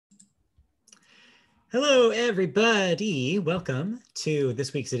Hello, everybody. Welcome to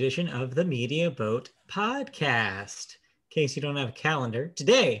this week's edition of the Media Boat Podcast. In case you don't have a calendar,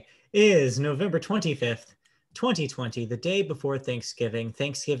 today is November 25th, 2020, the day before Thanksgiving,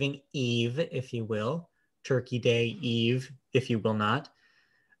 Thanksgiving Eve, if you will, Turkey Day Eve, if you will not.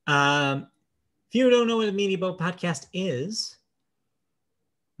 If you don't know what a Media Boat Podcast is,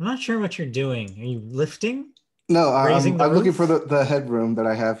 I'm not sure what you're doing. Are you lifting? No, Raising the I'm looking roof? for the headroom that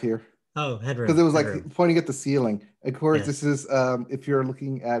I have here Oh, headroom. because it was headroom. like pointing at the ceiling. Of course, Yes. This is if you're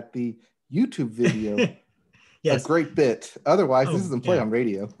looking at the YouTube video, Yes. a great bit. Otherwise, this Oh, isn't played yeah. on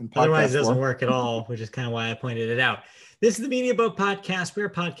radio in Otherwise, podcast it doesn't form. work at all, which is kind of why I pointed it out. This is the Media Boat Podcast. We're a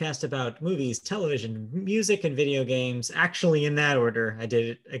podcast about movies, television, music, and video games. Actually, in that order, I did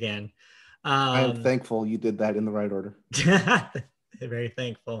it again. I am thankful you did that in the right order. Very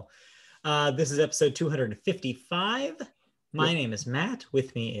thankful. This is episode 255. My name is Matt.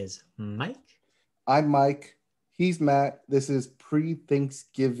 With me is Mike. I'm Mike. He's Matt. This is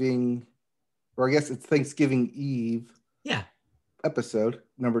pre-Thanksgiving, or I guess it's Thanksgiving Eve. Yeah. Episode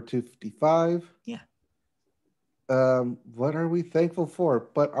number 255. Yeah. What are we thankful for?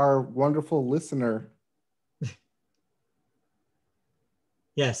 But our wonderful listener.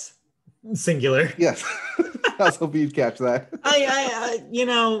 Yes. Singular. Yes. I was hoping you'd catch that.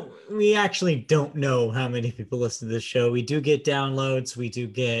 We actually don't know how many people listen to this show. We do get downloads. We do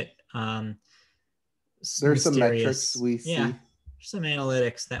get there's some metrics we see. Yeah, some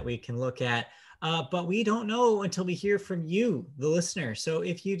analytics that we can look at. But we don't know until we hear from you, the listener. So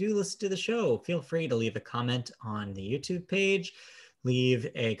if you do listen to the show, feel free to leave a comment on the YouTube page, leave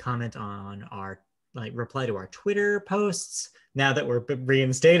a comment on our reply to our Twitter posts. Now that we're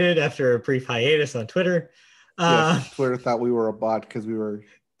reinstated after a brief hiatus on Twitter. Yes, Twitter thought we were a bot because we were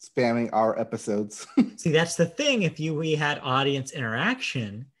spamming our episodes. See, that's the thing. If we had audience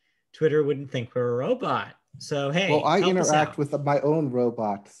interaction, Twitter wouldn't think we're a robot. So, hey, well, I interact with my own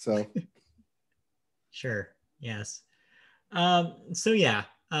robot, so. Sure. Yes. Thank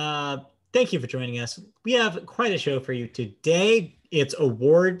you for joining us. We have quite a show for you today. It's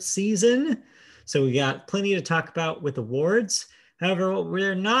award season, so we got plenty to talk about with awards. However, what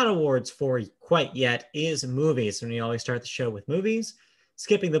we're not awards for quite yet is movies. And we always start the show with movies.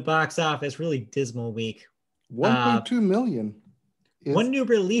 Skipping the box office, really dismal week. 1.2 million. One new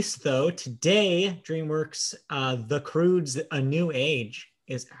release, though. Today, DreamWorks' The Croods: A New Age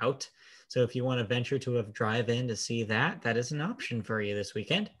is out. So if you want to venture to a drive-in to see that, that is an option for you this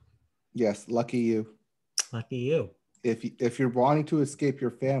weekend. Yes, lucky you. Lucky you. If you're wanting to escape your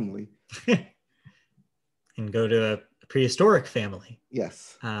family. And go to a prehistoric family.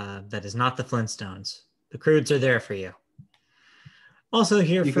 Yes. That is not the Flintstones. The Croods are there for you. Also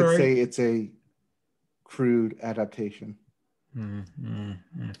here you could say it's a crude adaptation.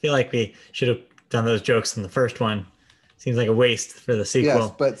 I feel like we should have done those jokes in the first one. Seems like a waste for the sequel.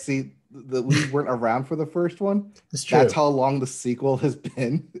 Yes, but see, we weren't around for the first one. It's true. That's how long the sequel has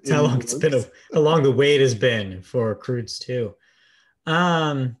been. That's how long it's been. How long the wait has been for Croods 2.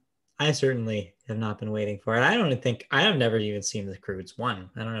 I certainly have not been waiting for it. I have never even seen the Croods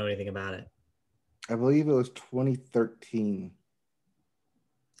 1. I don't know anything about it. I believe it was 2013.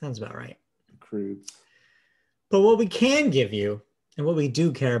 Sounds about right. The Croods. But what we can give you, and what we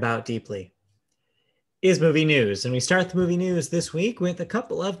do care about deeply, is movie news. And we start the movie news this week with a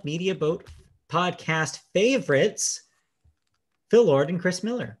couple of Media Boat podcast favorites, Phil Lord and Chris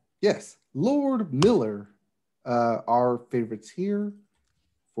Miller. Yes, Lord Miller, our favorites here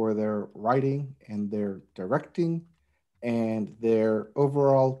for their writing and their directing and their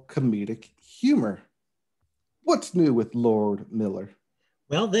overall comedic humor. What's new with Lord Miller?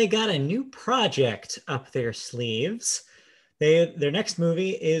 Well, they got a new project up their sleeves. Their next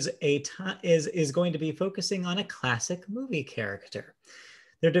movie is going to be focusing on a classic movie character.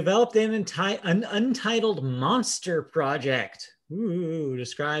 They're developed an untitled monster project,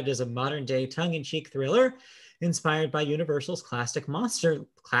 described as a modern-day tongue-in-cheek thriller inspired by Universal's classic monster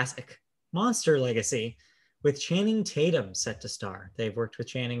legacy, with Channing Tatum set to star. They've worked with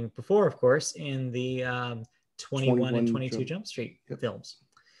Channing before, of course, in the 21 and 22 Jump Street films.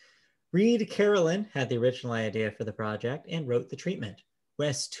 Reed Carolyn had the original idea for the project and wrote the treatment.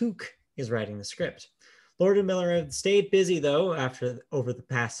 Wes Took is writing the script. Lord and Miller have stayed busy, though, over the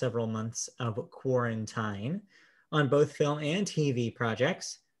past several months of quarantine on both film and TV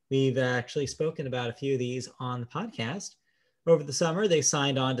projects. We've actually spoken about a few of these on the podcast. Over the summer, they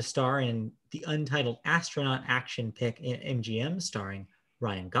signed on to star in the untitled astronaut action pick in MGM, starring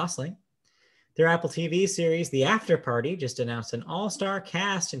Ryan Gosling. Their Apple TV series, The After Party, just announced an all-star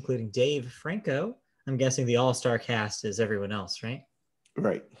cast, including Dave Franco. I'm guessing the all-star cast is everyone else, right?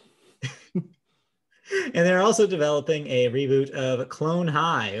 Right. And they're also developing a reboot of Clone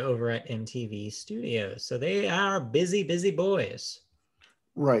High over at MTV Studios. So they are busy, busy boys.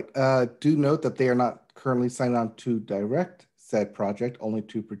 Right. Do note that they are not currently signed on to direct said project, only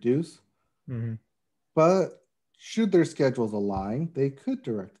to produce. Mm-hmm. But should their schedules align, they could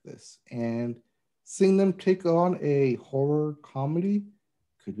direct this. And seeing them take on a horror comedy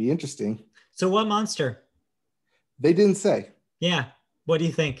could be interesting. So what monster? They didn't say. Yeah. What do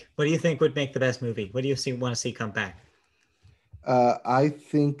you think? What do you think would make the best movie? What do you want to see come back? I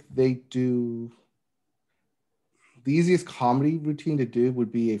think they do. The easiest comedy routine to do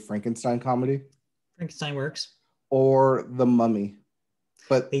would be a Frankenstein comedy. Frankenstein works. Or The Mummy.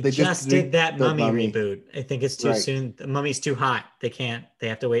 But they just did that mummy reboot. I think it's too soon. The Mummy's too hot. They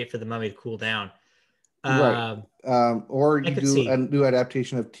have to wait for the Mummy to cool down. Right. Or you do a new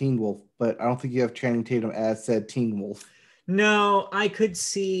adaptation of Teen Wolf, but I don't think you have Channing Tatum as said Teen Wolf. No, I could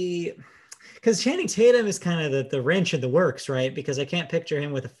see, because Channing Tatum is kind of the wrench in the works, right? Because I can't picture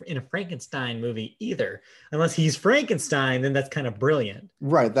him in a Frankenstein movie either. Unless he's Frankenstein, then that's kind of brilliant.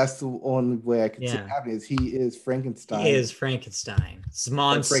 Right. That's the only way I can see it happening is he is Frankenstein. He is Frankenstein. It's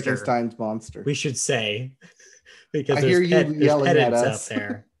monster. Frankenstein's monster. We should say. Because I hear you yelling at us. Out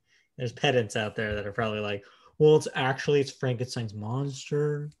there. There's pedants out there that are probably like, well, it's Frankenstein's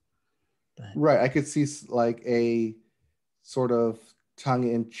monster. But... Right. I could see like a sort of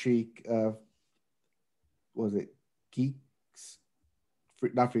tongue-in-cheek was it geeks?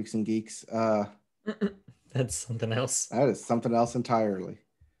 Not freaks and geeks. That's something else. That is something else entirely.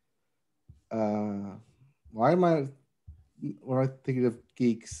 Why am I thinking of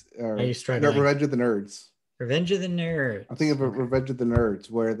geeks? Are you struggling? Revenge of the Nerds. Revenge of the Nerds. I'm thinking of Revenge of the Nerds,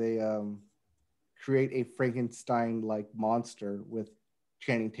 where they create a Frankenstein-like monster with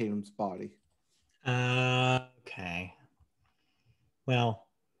Channing Tatum's body. Okay. Well,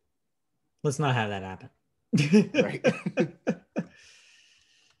 let's not have that happen. Right.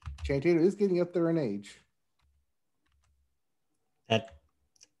 Channing Tatum is getting up there in age.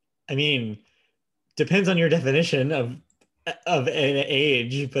 Depends on your definition of an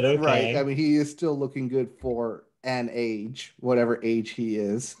age, but okay. Right. I mean, he is still looking good for an age, whatever age he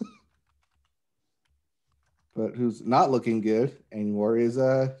is. But who's not looking good anymore is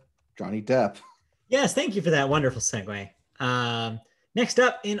Johnny Depp. Yes, thank you for that wonderful segue. Next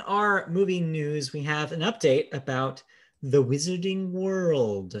up in our movie news, we have an update about the Wizarding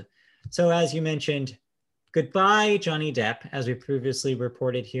World. So as you mentioned, goodbye, Johnny Depp, as we previously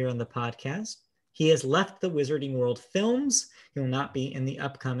reported here on the podcast. He has left the Wizarding World films. He will not be in the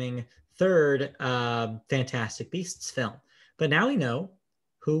upcoming third Fantastic Beasts film. But now we know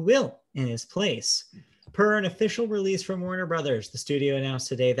who will in his place. Per an official release from Warner Brothers, the studio announced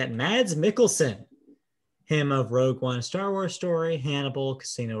today that Mads Mikkelsen, him of Rogue One, Star Wars Story, Hannibal,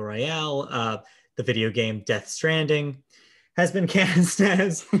 Casino Royale, the video game Death Stranding, has been cast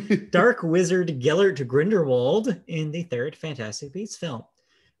as Dark Wizard Gellert Grindelwald in the third Fantastic Beasts film.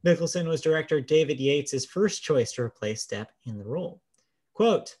 Mikkelsen was director David Yates' first choice to replace Depp in the role.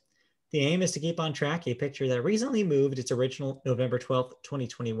 Quote, the aim is to keep on track a picture that recently moved its original November 12th,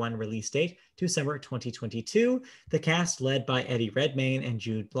 2021 release date to December 2022. The cast led by Eddie Redmayne and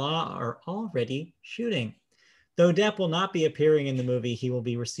Jude Law are already shooting. Though Depp will not be appearing in the movie, he will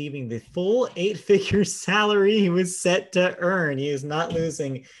be receiving the full 8-figure salary he was set to earn. He is not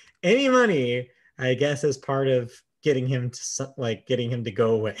losing any money, I guess, as part of getting him to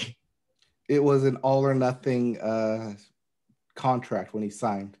go away. It was an all or nothing contract when he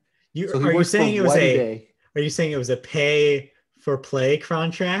signed. Are you saying it was a pay for play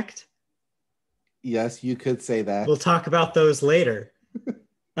contract? Yes, you could say that. We'll talk about those later.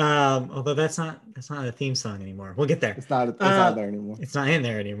 Although that's not a theme song anymore. We'll get there. It's not there anymore. It's not in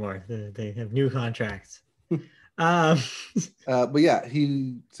there anymore. They have new contracts. But yeah,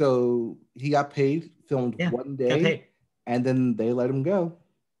 he got paid, filmed one day, and then they let him go.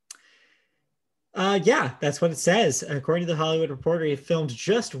 Yeah, that's what it says. According to the Hollywood Reporter, he filmed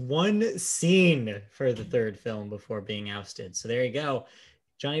just one scene for the third film before being ousted. So there you go.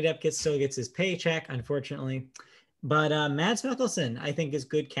 Johnny Depp still gets his paycheck, unfortunately. But Mads Mikkelsen, I think, is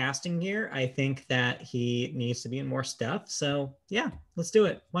good casting here. I think that he needs to be in more stuff. So yeah, let's do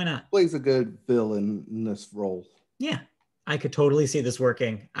it. Why not? Plays a good villain in this role. Yeah, I could totally see this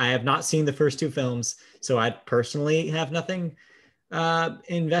working. I have not seen the first two films, so I personally have nothing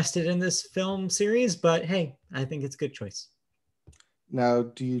invested in this film series. But hey, I think it's a good choice. Now,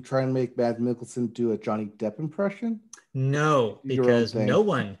 do you try and make Mads Mikkelsen do a Johnny Depp impression? No, because no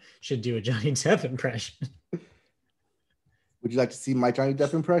one should do a Johnny Depp impression. Would you like to see my Johnny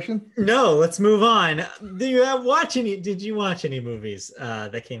Depp impression? No, let's move on. Did you watch any movies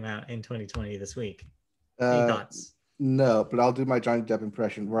that came out in 2020 this week? Any thoughts? No, but I'll do my Johnny Depp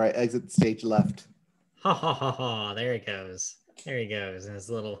impression where I exit stage left. Ha ha ha ha! There he goes. There he goes, and his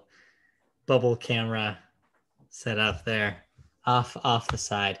little bubble camera set up there, off the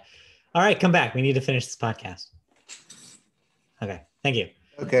side. All right, come back. We need to finish this podcast. Okay, thank you.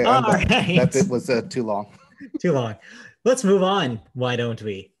 Okay, all right. That bit was too long. Too long. Let's move on. Why don't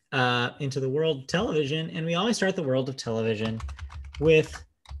we? Into the world of television, and we always start the world of television with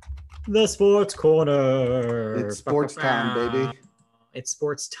the sports corner. It's sports time, baby. It's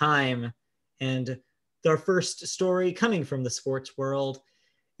sports time, and our first story coming from the sports world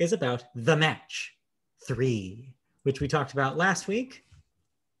is about The Match 3, which we talked about last week.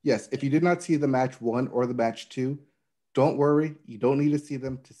 Yes, if you did not see The Match 1 or The Match 2, don't worry. You don't need to see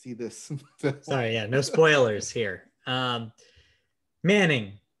them to see this. Sorry, yeah, no spoilers here.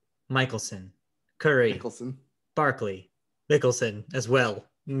 Manning, Mikkelsen, Curry, Barkley, Mikkelsen as well.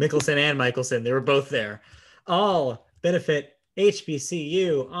 Mikkelsen and Mikkelsen, they were both there. All benefit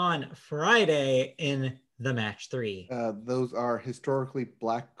HBCU on Friday in The Match 3. Those are historically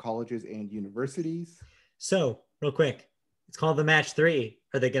Black colleges and universities. So, real quick, it's called The Match 3.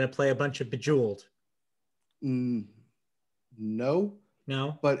 Are they going to play a bunch of Bejeweled? No.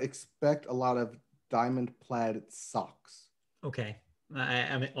 No? But expect a lot of diamond plaid socks. Okay.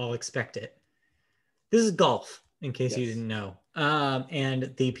 I'll expect it. This is golf, in case you didn't know.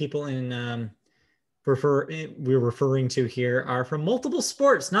 And the people we're referring to here are from multiple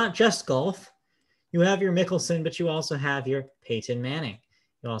sports, not just golf. You have your Mikkelsen, but you also have your Peyton Manning.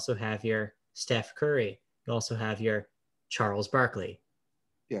 You also have your Steph Curry. You also have your Charles Barkley.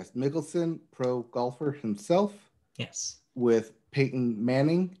 Yes, Mikkelsen, pro golfer himself. Yes. With Peyton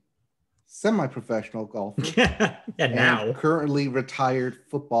Manning, semi-professional golfer. And now currently retired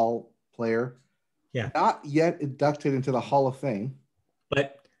football player. Yeah. Not yet inducted into the Hall of Fame.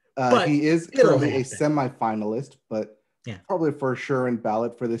 But he is currently a semi-finalist, but probably for sure in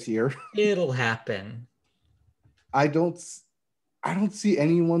ballot for this year. It'll happen. I don't see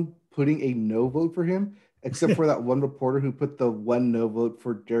anyone putting a no vote for him, except for that one reporter who put the one no vote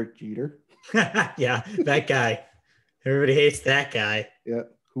for Derek Jeter. Yeah, that guy. Everybody hates that guy. Yeah,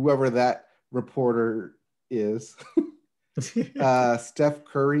 whoever that reporter is. Steph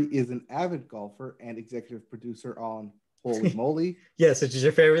Curry is an avid golfer and executive producer on Holy Moly. Yes, which is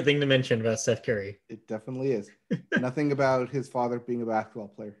your favorite thing to mention about Steph Curry. It definitely is. Nothing about his father being a basketball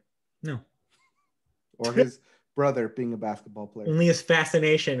player. No. Or his brother being a basketball player. Only his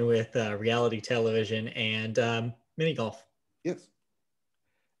fascination with reality television and mini golf. Yes.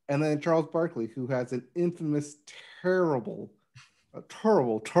 And then Charles Barkley, who has an infamous, terrible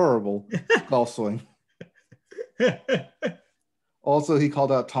golf swing. Also, he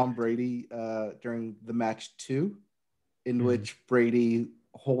called out Tom Brady during the match 2, in which Brady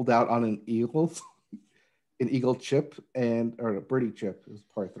holed out on an eagle chip or a birdie chip. It was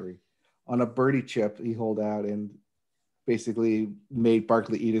par 3. On a birdie chip, he holed out and basically made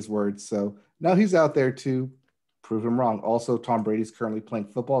Barkley eat his words. So now he's out there to prove him wrong. Also, Tom Brady's currently playing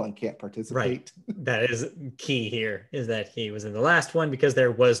football and can't participate. Right. That is key here, is that he was in the last one because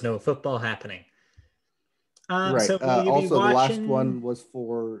there was no football happening. Right. So also, the last one was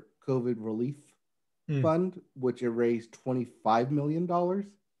for COVID relief fund, which it raised $25 million.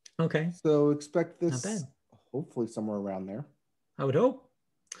 Okay. So expect this hopefully somewhere around there. I would hope.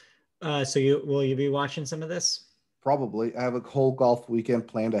 So will you be watching some of this? Probably. I have a whole golf weekend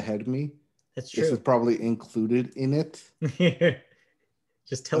planned ahead of me. That's true. This is probably included in it.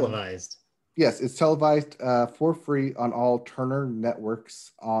 Just televised. Yes, it's televised for free on all Turner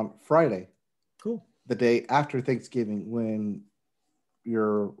networks on Friday. Cool. The day after Thanksgiving, when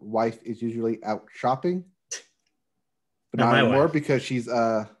your wife is usually out shopping. But not anymore because she's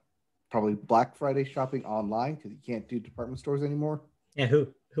probably Black Friday shopping online because you can't do department stores anymore. Yeah, who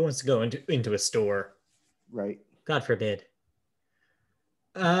wants to go into a store? Right. God forbid.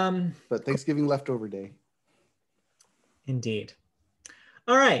 But Thanksgiving leftover day. Indeed.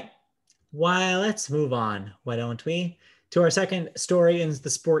 All right. Let's move on. Why don't we? To our second story in the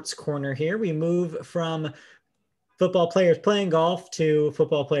sports corner here. We move from football players playing golf to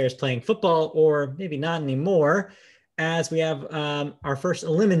football players playing football, or maybe not anymore, as we have our first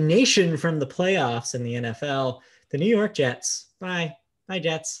elimination from the playoffs in the NFL, the New York Jets. Bye,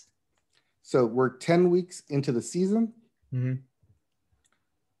 Jets. So we're 10 weeks into the season. Mm-hmm.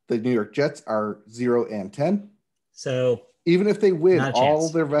 The New York Jets are 0-10. So even if they win all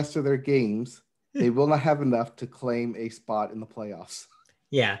the rest of their games, they will not have enough to claim a spot in the playoffs.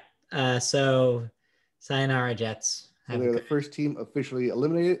 Yeah. So sayonara, Jets. So they're the first team officially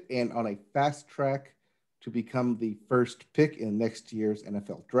eliminated and on a fast track to become the first pick in next year's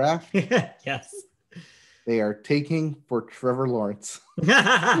NFL draft. Yes. They are taking for Trevor Lawrence.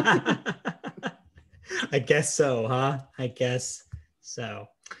 I guess so, huh? I guess so.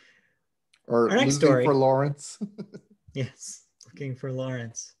 Or Our next losing story. for Lawrence. Yes, looking for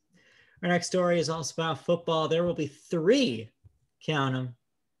Lawrence. Our next story is also about football. There will be 3, count them,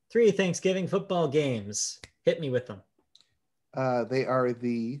 3 Thanksgiving football games. Hit me with them. They are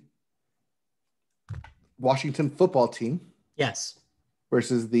the Washington football team. Yes.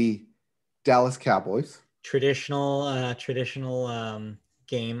 Versus the Dallas Cowboys. Traditional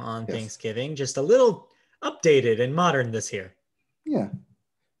game on Thanksgiving. Just a little updated and modern this year. Yeah.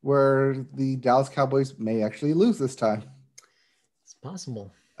 Where the Dallas Cowboys may actually lose this time. It's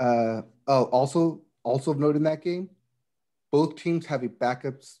possible. Also of note in that game, both teams have a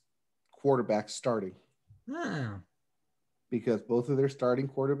backup quarterback starting. Oh. Because both of their starting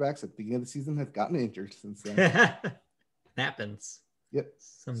quarterbacks at the beginning of the season have gotten injured since then. Happens. Yep.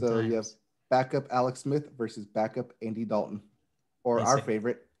 Sometimes. So you have backup Alex Smith versus backup Andy Dalton. Or our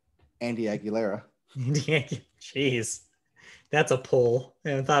favorite, Andy Aguilera. Jeez. That's a pull. I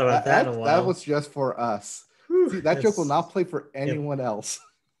haven't thought about that in a while. That was just for us. See, that joke will not play for anyone else.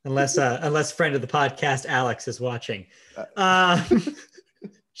 Unless friend of the podcast, Alex, is watching.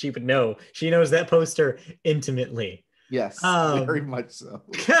 She would know. She knows that poster intimately. Yes, very much so.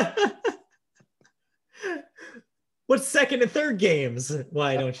 What's second and third games?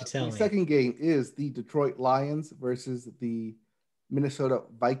 Why don't you tell me? The second game is the Detroit Lions versus the Minnesota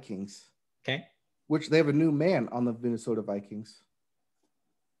Vikings. Okay. Which they have a new man on the Minnesota Vikings.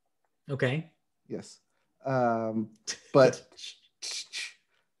 Okay. Yes. But do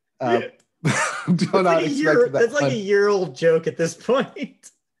not expect that. That's like a year-old joke at this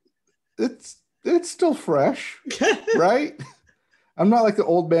point. It's still fresh, right? I'm not like the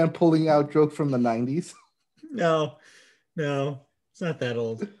old man pulling out jokes from the 90s. No, it's not that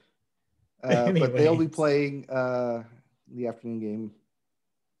old. But they'll be playing the afternoon game.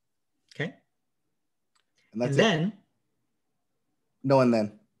 Okay. And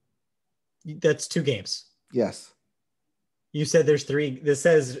then? That's 2 games. Yes. You said there's 3. This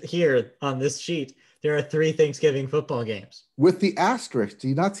says here on this sheet, there are 3 Thanksgiving football games. With the asterisk. Do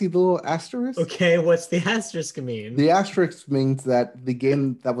you not see the little asterisk? Okay, what's the asterisk mean? The asterisk means that the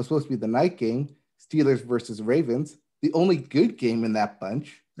game that was supposed to be the night game, Steelers versus Ravens, the only good game in that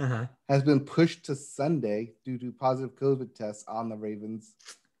bunch, has been pushed to Sunday due to positive COVID tests on the Ravens'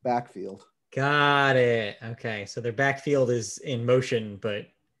 backfield. Got it. Okay, so their backfield is in motion, but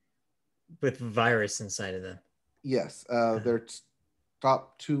with virus inside of them. Yes, their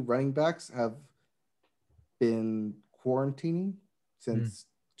top 2 running backs have been quarantining since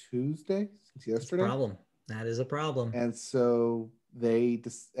Tuesday, since yesterday. That is a problem. And so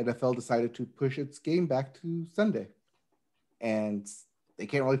NFL decided to push its game back to Sunday. And they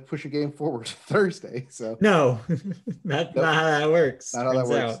can't really push a game forward to Thursday. So no, not how that works. Not how that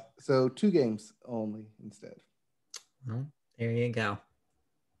works. So 2 games only instead. Well, there you go.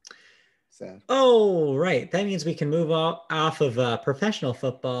 Sad. Oh, right. That means we can move off of professional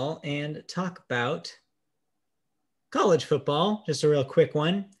football and talk about college football. Just a real quick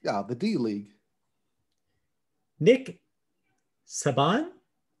one. Yeah, the D League. Nick Saban?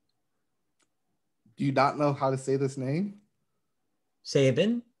 Do you not know how to say this name?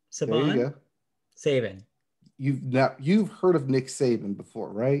 Saban? Saban? There you go. Saban. You've heard of Nick Saban before,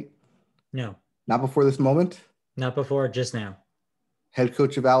 right? No. Not before this moment? Not before, just now. Head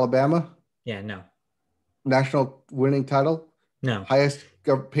coach of Alabama? Yeah, no. National winning title? No. Highest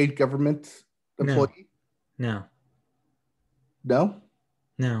paid government employee? No. No?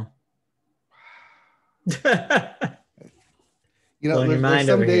 No. You know, there's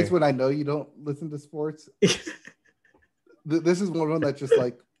some days when I know you don't listen to sports. This is one that just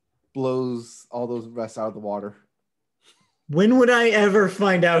like blows all those rest out of the water. When would I ever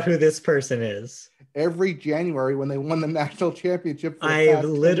find out who this person is? Every January when they won the national championship. I've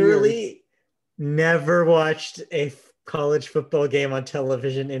literally never watched a college football game on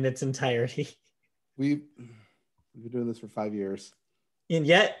television in its entirety. We've been doing this for 5 years. And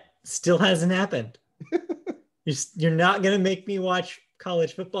yet, still hasn't happened. You're not going to make me watch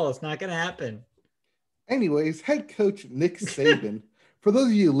college football. It's not going to happen. Anyways, head coach Nick Saban. For those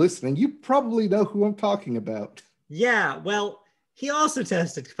of you listening, you probably know who I'm talking about. Yeah, well, he also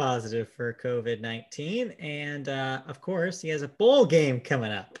tested positive for COVID-19. And, of course, he has a bowl game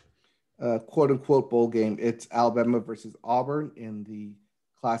coming up. Quote-unquote bowl game. It's Alabama versus Auburn in the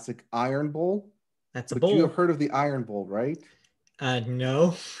classic Iron Bowl. That's a bowl. But you have heard of the Iron Bowl, right?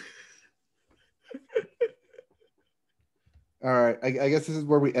 No. All right. I guess this is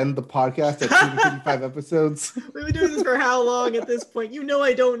where we end the podcast at 255 episodes. We've been doing this for how long at this point? You know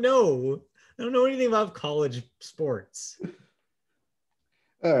I don't know. I don't know anything about college sports.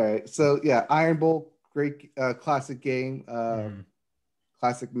 All right. So yeah, Iron Bowl, great classic game,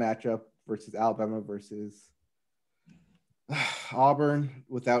 classic matchup versus Alabama versus Auburn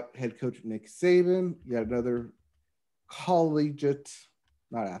without head coach Nick Saban. Yet another collegiate,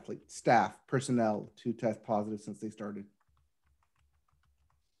 not athlete, staff, personnel to test positive since they started.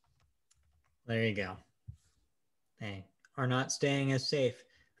 There you go. They are not staying as safe.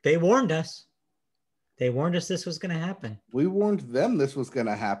 They warned us. They warned us this was going to happen. We warned them this was going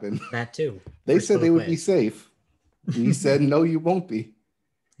to happen. That too. They said they would be safe. We said, no, you won't be.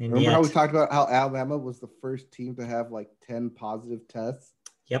 And remember how we talked about how Alabama was the first team to have like 10 positive tests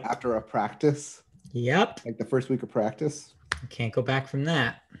after a practice? Yep. Like the first week of practice. You can't go back from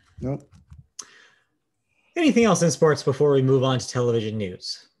that. Nope. Anything else in sports before we move on to television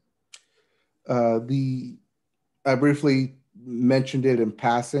news? I briefly mentioned it in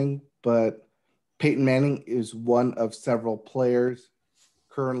passing, but Peyton Manning is one of several players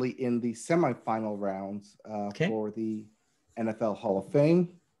currently in the semifinal rounds for the NFL Hall of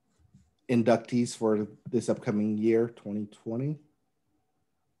Fame inductees for this upcoming year, 2020.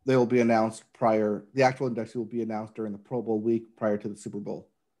 They will be announced the actual inductees will be announced during the Pro Bowl week prior to the Super Bowl.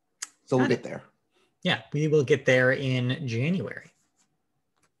 So we'll get there. Yeah, we will get there in January.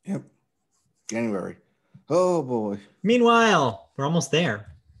 Yep. January. Oh, boy. Meanwhile, we're almost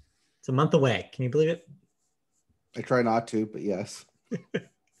there. It's a month away. Can you believe it? I try not to, but yes.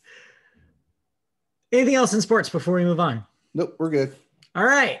 Anything else in sports before we move on? Nope, we're good. All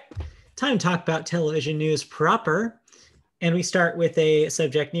right. Time to talk about television news proper. And we start with a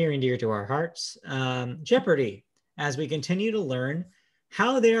subject near and dear to our hearts, Jeopardy, as we continue to learn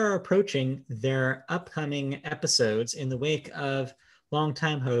how they are approaching their upcoming episodes in the wake of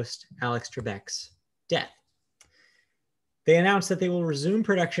longtime host Alex Trebek's death. They announced that they will resume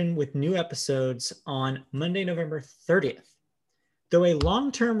production with new episodes on Monday, November 30th, though a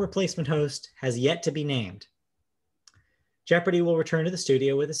long-term replacement host has yet to be named. Jeopardy will return to the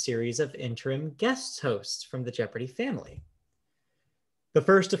studio with a series of interim guest hosts from the Jeopardy family. The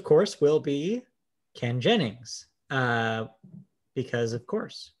first, of course, will be Ken Jennings, because, of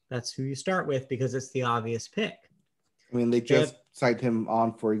course, that's who you start with because it's the obvious pick. I mean, they just signed him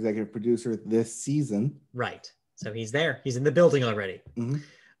on for executive producer this season. Right. So he's there. He's in the building already.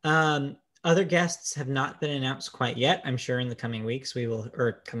 Mm-hmm. Other guests have not been announced quite yet. I'm sure in the coming weeks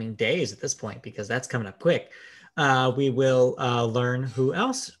or coming days at this point, because that's coming up quick. We will learn who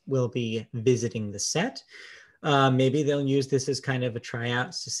else will be visiting the set. Maybe they'll use this as kind of a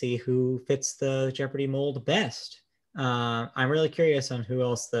tryouts to see who fits the Jeopardy mold best. I'm really curious on who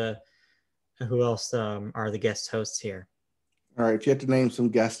else are the guest hosts here. All right, you have to name some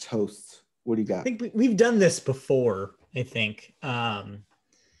guest hosts. What do you got? I think we've done this before. I think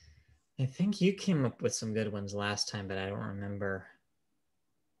you came up with some good ones last time, but I don't remember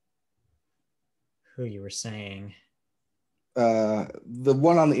who you were saying. The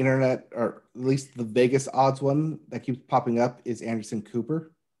one on the internet, or at least the Vegas odds one that keeps popping up, is Anderson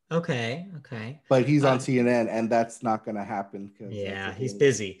Cooper. Okay. But he's on CNN, and that's not going to happen. Yeah, he's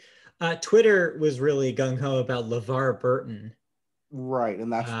busy. Twitter was really gung-ho about LeVar Burton. Right,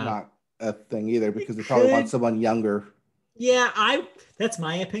 and that's not a thing either, because they probably want someone younger. Yeah, that's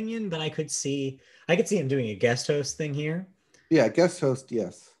my opinion, but I could see him doing a guest host thing here. Yeah, guest host,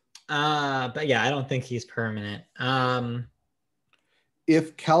 yes. But yeah, I don't think he's permanent.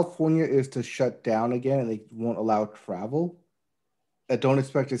 If California is to shut down again and they won't allow travel, I don't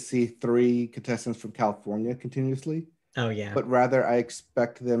expect to see 3 contestants from California continuously. Oh, yeah. But rather, I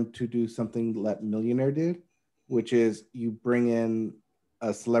expect them to do something that Millionaire did, which is you bring in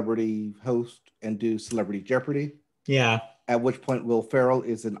a celebrity host and do Celebrity Jeopardy. Yeah. At which point Will Ferrell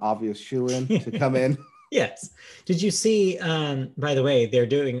is an obvious shoo-in to come in. Yes. Did you see, by the way,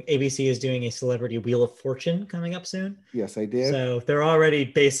 ABC is doing a Celebrity Wheel of Fortune coming up soon? Yes, I did. So they're already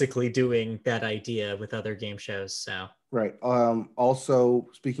basically doing that idea with other game shows. So right. Also,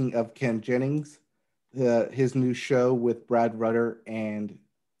 speaking of Ken Jennings, his new show with Brad Rutter and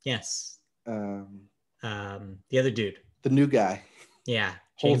yes, the other dude, the new guy. Yeah,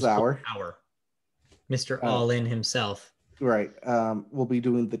 James Holzhauer, Mr. All In himself. Right. We'll be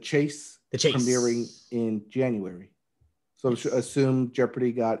doing The Chase. Premiering in January. So yes. Assume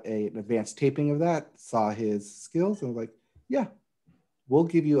Jeopardy got an advanced taping of that, saw his skills, and was like, yeah, we'll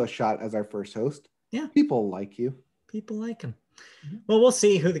give you a shot as our first host. Yeah. People like you. People like him. Mm-hmm. Well, we'll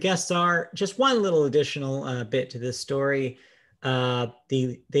see who the guests are. Just one little additional bit to this story.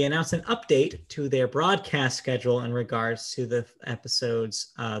 They announced an update to their broadcast schedule in regards to the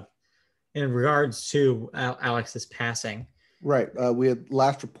episodes in regards to Alex's passing. Right. We had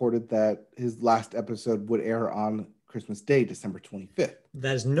last reported that his last episode would air on Christmas Day, December 25th.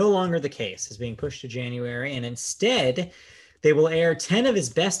 That is no longer the case. It's being pushed to January, and instead, they will air 10 of his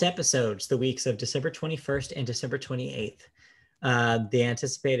best episodes the weeks of December 21st and December 28th. The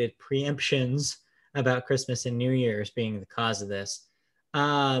anticipated preemptions about Christmas and New Year's being the cause of this.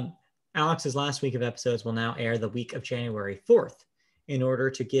 Alex's last week of episodes will now air the week of January 4th in order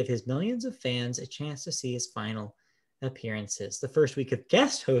to give his millions of fans a chance to see his final appearances. The first week of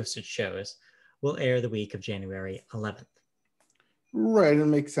guest hosted shows will air the week of January 11th. Right, it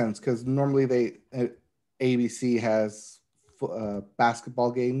makes sense because normally ABC has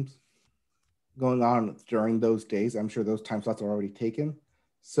basketball games going on during those days. I'm sure those time slots are already taken.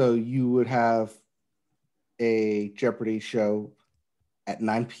 So you would have a Jeopardy show at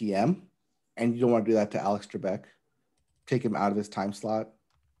 9 p.m. and you don't want to do that to Alex Trebek. Take him out of his time slot.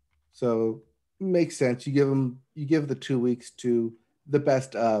 So it makes sense. You give the 2 weeks to the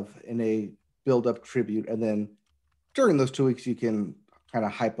best of in a build-up tribute, and then during those 2 weeks you can kind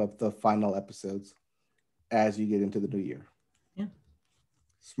of hype up the final episodes as you get into the new year. Yeah.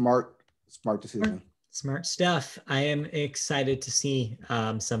 Smart decision. Smart stuff. I am excited to see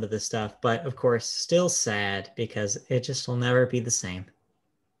some of this stuff, but of course, still sad because it just will never be the same.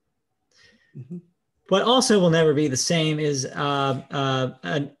 Mm-hmm. What also will never be the same is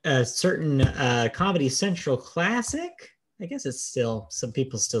a certain Comedy Central classic. I guess it's still, some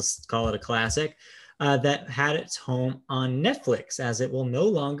people still call it a classic, that had its home on Netflix, as it will no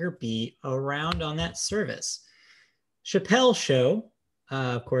longer be around on that service. Chappelle Show,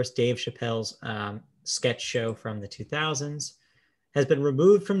 of course, Dave Chappelle's sketch show from the 2000s, has been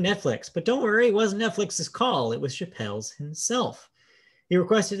removed from Netflix. But don't worry, it wasn't Netflix's call. It was Chappelle's himself. He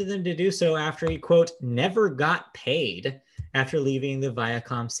requested them to do so after he, quote, never got paid after leaving the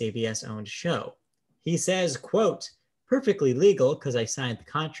Viacom CBS-owned show. He says, quote, perfectly legal because I signed the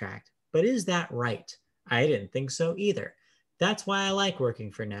contract, but is that right? I didn't think so either. That's why I like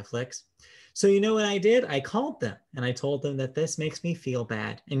working for Netflix. So you know what I did? I called them and I told them that this makes me feel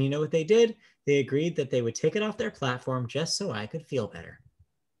bad. And you know what they did? They agreed that they would take it off their platform just so I could feel better.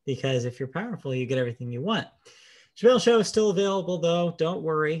 Because if you're powerful, you get everything you want. Chappelle Show is still available, though, don't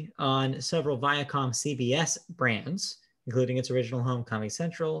worry, on several Viacom CBS brands, including its original home, Comedy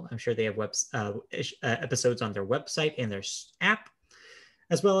Central. I'm sure they have episodes on their website and their app,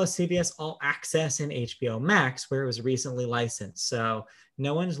 as well as CBS All Access and HBO Max, where it was recently licensed. So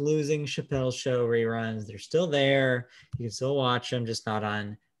no one's losing Chappelle Show reruns. They're still there. You can still watch them, just not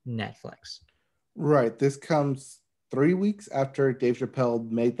on Netflix. Right. This comes 3 weeks after Dave Chappelle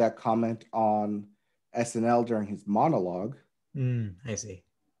made that comment on SNL during his monologue. I see.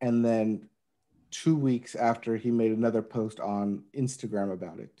 And then 2 weeks after he made another post on Instagram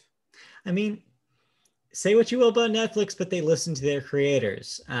about it. I mean, say what you will about Netflix, but they listen to their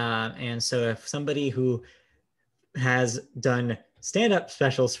creators. And so if somebody who has done stand-up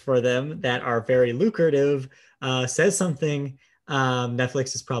specials for them that are very lucrative says something,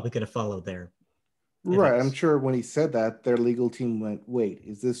 Netflix is probably going to follow their Right. advice. I'm sure when he said that, their legal team went, wait,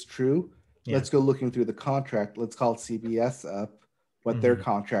 is this true? Yeah. Let's go looking through the contract. Let's call CBS up what their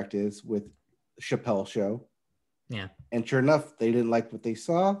contract is with Chappelle Show. Yeah. And sure enough, they didn't like what they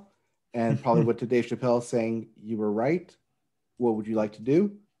saw and probably went to Dave Chappelle saying, you were right. What would you like to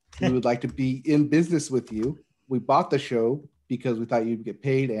do? We would like to be in business with you. We bought the show because we thought you'd get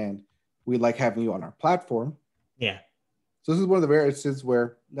paid and we like having you on our platform. Yeah. So this is one of the rare instances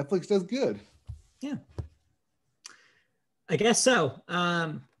where Netflix does good. Yeah. I guess so.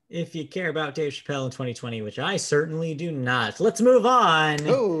 If you care about Dave Chappelle in 2020, which I certainly do not. Let's move on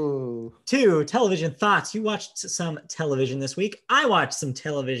to television thoughts. You watched some television this week. I watched some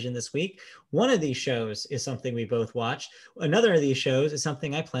television this week. One of these shows is something we both watched. Another of these shows is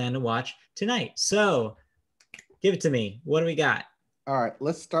something I plan to watch tonight. So give it to me. What do we got? All right,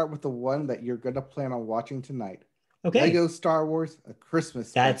 let's start with the one that you're going to plan on watching tonight. Okay. Lego Star Wars, a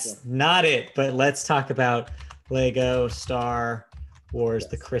Christmas special. That's not it, but let's talk about Lego Star Wars,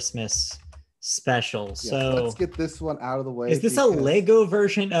 the Christmas special. Yes, so let's get this one out of the way. Is this a Lego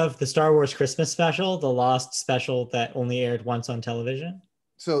version of the Star Wars Christmas special, the lost special that only aired once on television?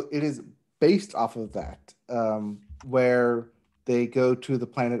 So it is based off of that, where they go to the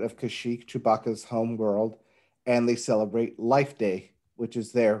planet of Kashyyyk, Chewbacca's home world, and they celebrate Life Day, which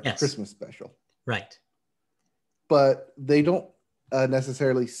is their Christmas special. Right. But they don't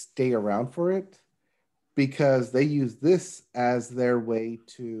necessarily stay around for it, because they use this as their way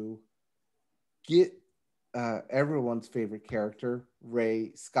to get everyone's favorite character,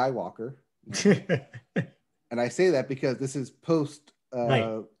 Rey Skywalker. And I say that because this is post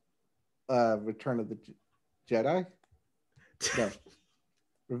Return of the Jedi. No.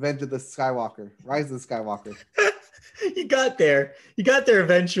 Revenge of the Skywalker. Rise of the Skywalker. You got there. You got there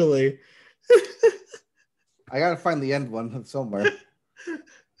eventually. I gotta find the end one somewhere.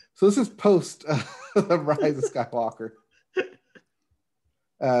 So this is post the Rise of Skywalker.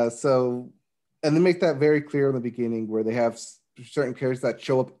 And they make that very clear in the beginning where they have certain characters that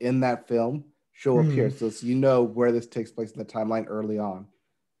show up in that film show up here. So you know where this takes place in the timeline early on.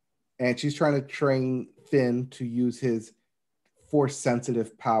 And she's trying to train Finn to use his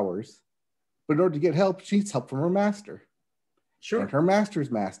force-sensitive powers. But in order to get help, she needs help from her master. Sure. And her master's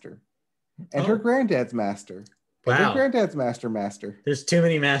master. And her granddad's master. Wow. And her granddad's master. There's too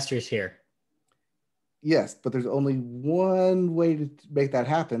many masters here. Yes, but there's only one way to make that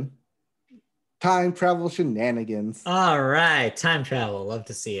happen. Time travel shenanigans. All right. Time travel. Love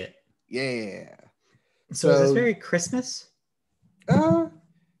to see it. Yeah. So is this very Christmas? No.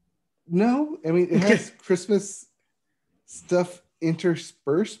 I mean, it has Christmas stuff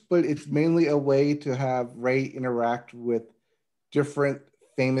interspersed, but it's mainly a way to have Rey interact with different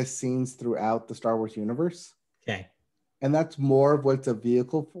famous scenes throughout the Star Wars universe. Okay. And that's more of what it's a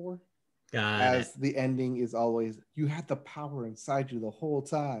vehicle for. Got it. The ending is always, you had the power inside you the whole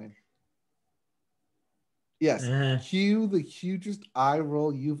time. Yes. Cue the hugest eye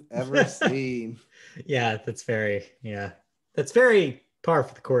roll you've ever seen. Yeah, that's very par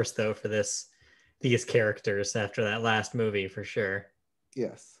for the course though for these characters after that last movie for sure.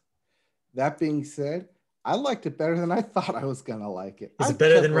 Yes. That being said, I liked it better than I thought I was gonna like it. Is it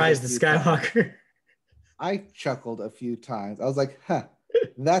better than Rise of the Skywalker? I chuckled a few times. I was like,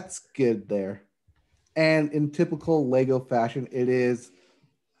 that's good there. And in typical Lego fashion, it is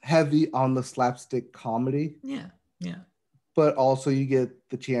heavy on the slapstick comedy. Yeah. But also you get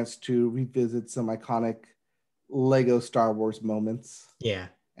the chance to revisit some iconic Lego Star Wars moments. Yeah.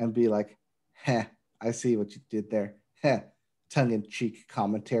 And be like, I see what you did there. Tongue-in-cheek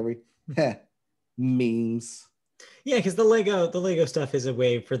commentary. Memes. Yeah, because the Lego stuff is a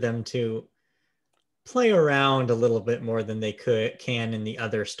way for them to play around a little bit more than they can in the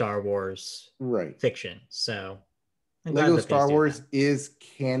other Star Wars fiction. So Lego Star Wars is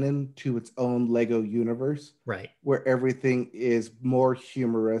canon to its own Lego universe. Right. Where everything is more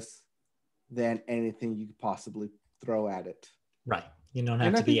humorous than anything you could possibly throw at it. Right. You don't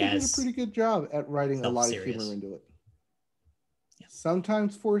have to be as... they did a pretty good job at writing a lot of humor into it. Yeah.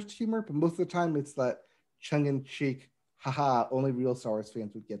 Sometimes forced humor, but most of the time it's that tongue-in-cheek, haha, only real Star Wars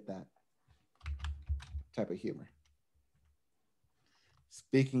fans would get that type of humor.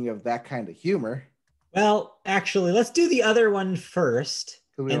 Speaking of that kind of humor... Well, actually, let's do the other one first.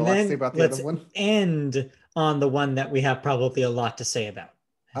 And then let's end on the one that we have probably a lot to say about.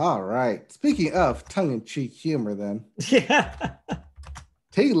 All right. Speaking of tongue-in-cheek humor, then. Yeah.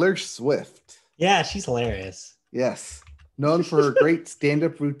 Taylor Swift. Yeah, she's hilarious. Yes. Known for her great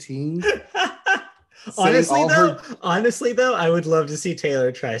stand-up routines. Honestly, though, I would love to see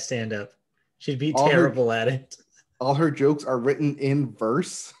Taylor try stand-up. She'd be terrible at it. All her jokes are written in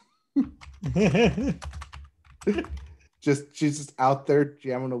verse. She's just out there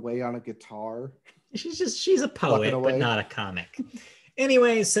jamming away on a guitar. She's a poet, but not a comic.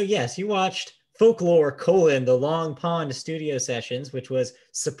 Anyway, so yes, you watched Folklore: The Long Pond Studio Sessions, which was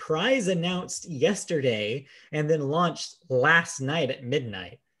surprise announced yesterday and then launched last night at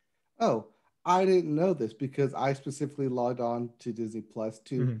midnight. Oh, I didn't know this because I specifically logged on to Disney Plus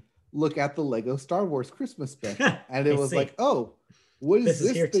to look at the Lego Star Wars Christmas special. And it was like, oh, what is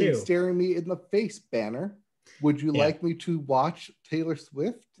this thing staring me in the face, banner? Would you like me to watch Taylor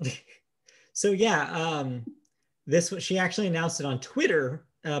Swift? So she actually announced it on Twitter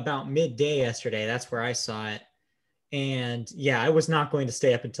about midday yesterday. That's where I saw it. And I was not going to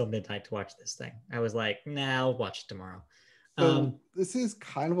stay up until midnight to watch this thing. I was like, nah, I'll watch it tomorrow. So this is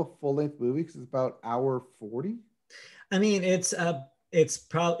kind of a full-length movie because it's about hour 40. I mean, it's the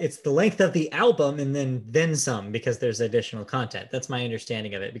length of the album and then some because there's additional content. That's my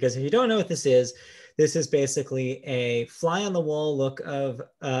understanding of it. Because if you don't know what this is basically a fly on the wall look of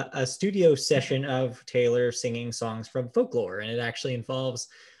a studio session of Taylor singing songs from Folklore. And it actually involves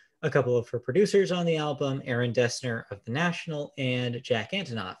a couple of her producers on the album, Aaron Dessner of The National and Jack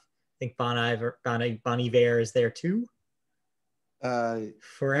Antonoff. I think Bon Iver is there too.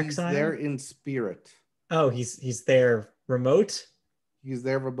 For Exile? He's there in spirit. Oh, he's there remote? He's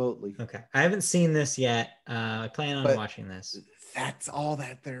there remotely. Okay. I haven't seen this yet. I plan on watching this. That's all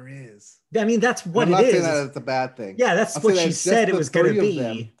that there is. I mean, that's what it is. I'm not saying that it's a bad thing. Yeah, that's what she said it was going to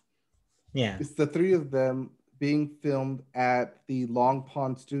be. Yeah. It's the three of them being filmed at the Long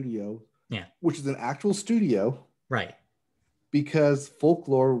Pond Studio. Yeah. Which is an actual studio. Right. Because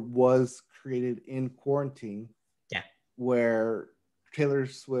Folklore was created in quarantine. Yeah. where Taylor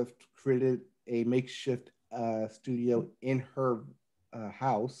Swift created a makeshift studio in her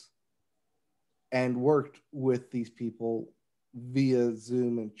house and worked with these people via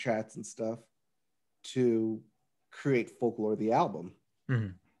Zoom and chats and stuff to create Folklore, the album.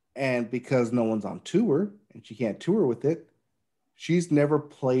 Mm-hmm. And because no one's on tour and she can't tour with it, she's never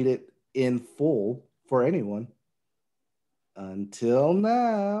played it in full for anyone until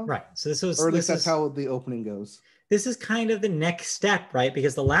now. Right. So this was, or at least that's how the opening goes. This is kind of the next step, right?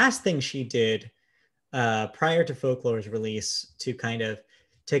 Because the last thing she did prior to Folklore's release to kind of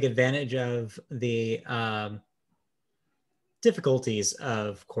take advantage of the difficulties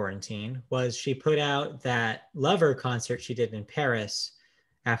of quarantine was she put out that Lover concert she did in Paris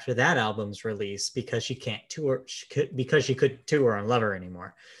after that album's release because she can't tour, because she couldn't tour on Lover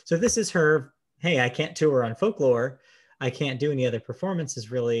anymore. So this is her, hey, I can't tour on Folklore. I can't do any other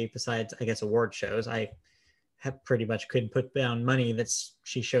performances really besides, I guess, award shows. I have pretty much couldn't put down money that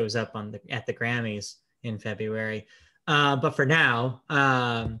she shows up on at the Grammys in February. But for now,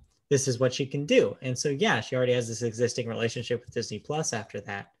 this is what she can do. And so, yeah, she already has this existing relationship with Disney Plus after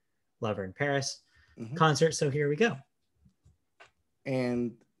that Lover in Paris concert. So here we go.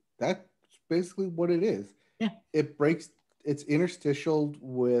 And that's basically what it is. Yeah. It's interstitial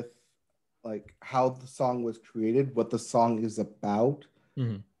with like how the song was created, what the song is about,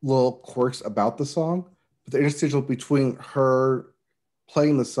 little quirks about the song, but the interstitial between her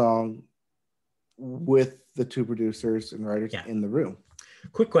playing the song with the two producers and writers in the room.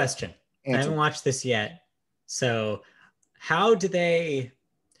 Quick question. I haven't watched this yet. So how did they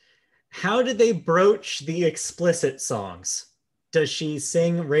broach the explicit songs? Does she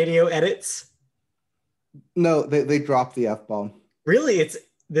sing radio edits? No, they dropped the F-bomb. Really?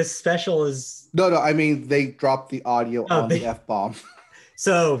 This special is... No, I mean, they dropped the audio on the F-bomb.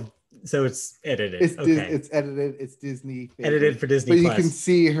 So it's edited. It's edited. It's Disney. Edited for Disney Plus. But you can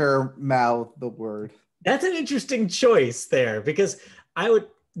see her mouth the word. That's an interesting choice there, because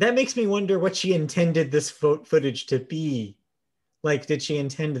that makes me wonder what she intended this footage to be. Like, did she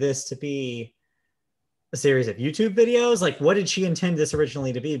intend this to be a series of YouTube videos? Like, what did she intend this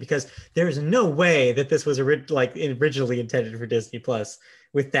originally to be? Because there's no way that this was originally intended for Disney Plus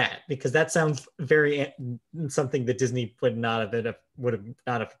with that, because that sounds very something that Disney would not have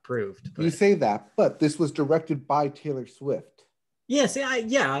approved. But. You say that, but this was directed by Taylor Swift. Yes,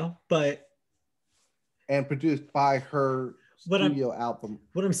 but and produced by her studio album.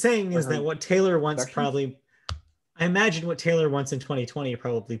 What I'm saying is that what Taylor wants I imagine what Taylor wants in 2020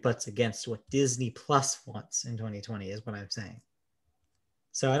 probably butts against what Disney Plus wants in 2020 is what I'm saying.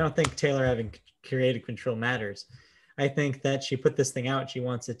 So I don't think Taylor having creative control matters. I think that she put this thing out. She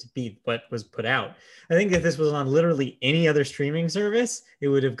wants it to be what was put out. I think if this was on literally any other streaming service, it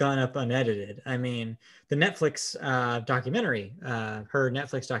would have gone up unedited. I mean, the Netflix documentary, her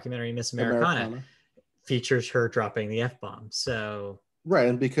Netflix documentary, Miss Americana, features her dropping the F-bomb. So... Right,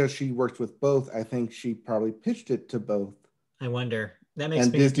 and because she worked with both, I think she probably pitched it to both. I wonder. That makes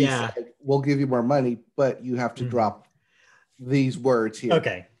me... Disney said, we'll give you more money, but you have to drop these words here.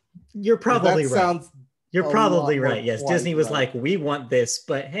 Okay. You're probably right. You're probably right. Yes, Disney was like, we want this,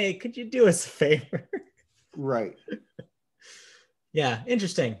 but hey, could you do us a favor? Right. Yeah,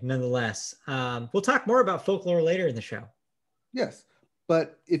 interesting, nonetheless. We'll talk more about Folklore later in the show. Yes,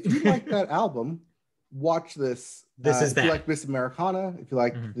 but if you like that album, watch this. If you like Miss Americana, if you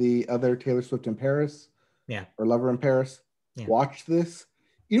like the other Taylor Swift in Paris, or Lover in Paris, watch this.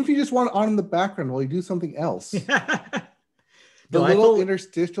 Even if you just want it on in the background while you do something else. The little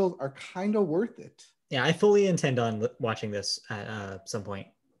interstitials are kind of worth it. Yeah, I fully intend on watching this at some point.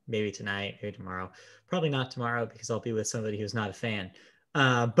 Maybe tonight, maybe tomorrow. Probably not tomorrow because I'll be with somebody who's not a fan.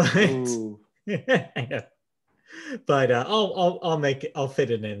 But I know. But I'll fit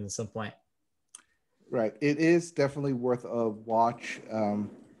it in at some point. Right. It is definitely worth a watch.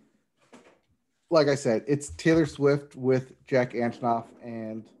 Like I said, it's Taylor Swift with Jack Antonoff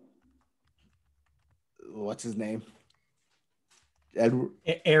and what's his name?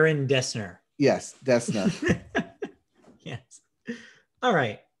 Aaron Dessner. Yes, Dessner. Yes. All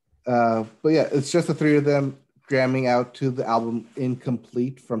right. But yeah, it's just the three of them jamming out to the album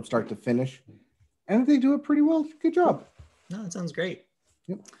incomplete from start to finish. And they do it pretty well. Good job. No, that sounds great.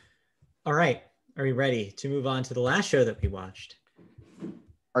 Yep. All right. Are we ready to move on to the last show that we watched?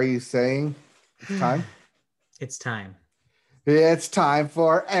 Are you saying it's time? It's time. It's time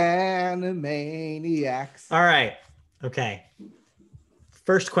for Animaniacs. All right. Okay.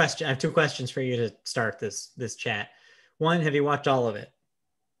 First question. I have two questions for you to start this chat. One, have you watched all of it?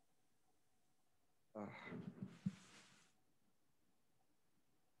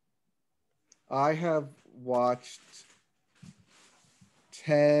 I have watched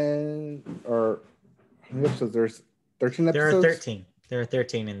 10 or how many episodes? There's 13 There episodes. are 13. There are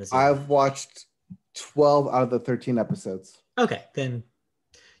 13 in the season. I've watched 12 out of the 13 episodes. Okay, then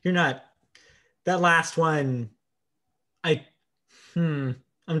you're not. That last one, I'm trying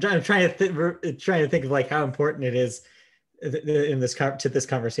to think of like how important it is in this to this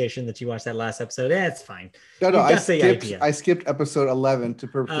conversation that you watched that last episode. It's fine. No, I skipped episode 11 to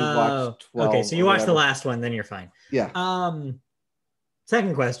purposely watch 12. Okay, so you watched the last one, then you're fine. Yeah.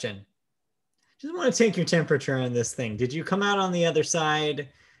 Second question. Just want to take your temperature on this thing. Did you come out on the other side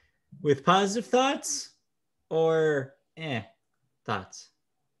with positive thoughts or thoughts?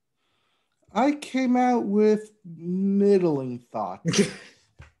 I came out with middling thoughts.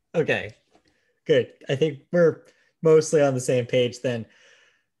 Okay, good. I think we're mostly on the same page then.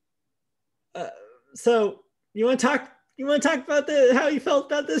 So you want to talk about how you felt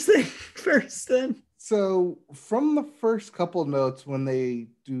about this thing first then? So from the first couple notes when they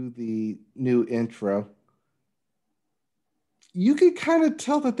do the new intro, you could kind of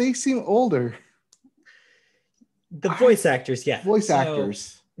tell that they seem older. The voice actors, yeah. Voice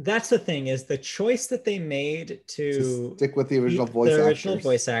actors. That's the thing, is the choice that they made to stick with the original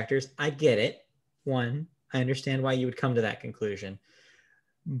voice actors. I get it. One, I understand why you would come to that conclusion.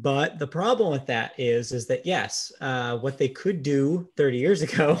 But the problem with that is that yes, what they could do 30 years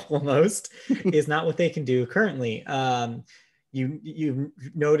ago almost is not what they can do currently. You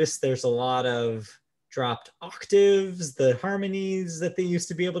notice there's a lot of dropped octaves. The harmonies that they used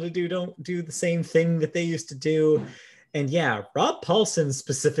to be able to do don't do the same thing that they used to do. And yeah, Rob Paulson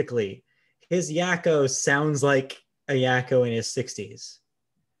specifically, his Yakko sounds like a Yakko in his 60s,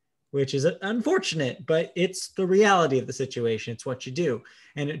 which is unfortunate, but it's the reality of the situation. It's what you do.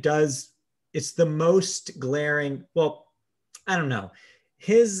 And it's the most glaring, well, I don't know.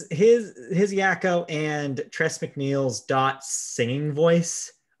 His Yakko and Tress MacNeille's Dot singing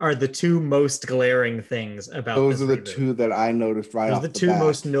voice are the two most glaring things about this. Those are the two that I noticed right off the bat. Those are the two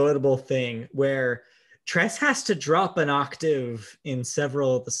most notable thing, where Tress has to drop an octave in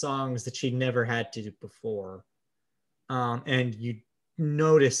several of the songs that she never had to do before. And you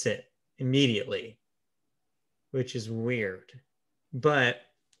notice it immediately, which is weird. But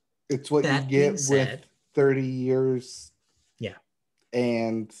it's what you get with 30 years. Yeah.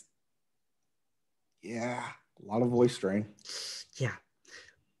 And yeah, a lot of voice strain. Yeah.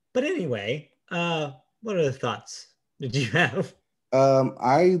 But anyway, what are the thoughts did you have?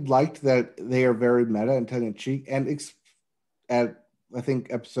 I liked that they are very meta and tongue-in-cheek, and at I think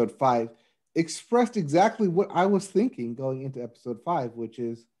episode 5 expressed exactly what I was thinking going into episode 5, which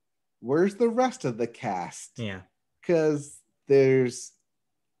is, where's the rest of the cast? Yeah, because there's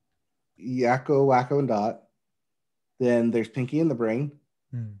Yakko, Wacko, and Dot. Then there's Pinky and the Brain,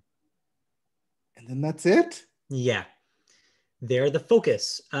 and then that's it. Yeah. They're the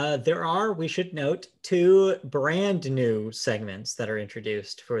focus. There are, we should note, 2 brand new segments that are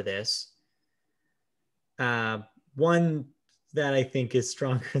introduced for this. One that I think is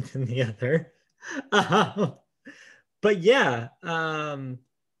stronger than the other. But yeah,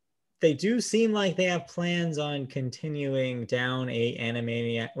 they do seem like they have plans on continuing down a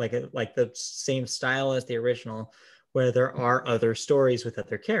Animaniac, like the same style as the original, where there are other stories with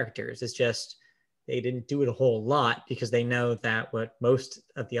other characters. It's just they didn't do it a whole lot because they know that what most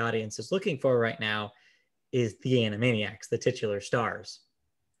of the audience is looking for right now is the Animaniacs, the titular stars.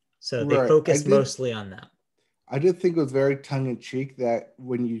 So they focus mostly on them. I did think it was very tongue-in-cheek that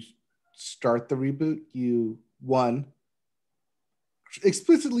when you start the reboot, you, one,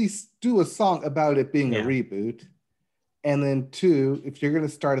 explicitly do a song about it being a reboot. And then 2, if you're going to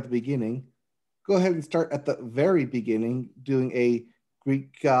start at the beginning, go ahead and start at the very beginning, doing a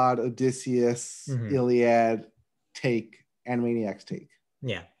Greek god, Odysseus, Iliad take, Animaniacs take.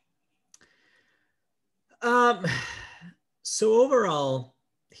 Yeah. So overall,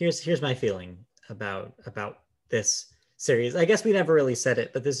 here's my feeling about this series. I guess we never really said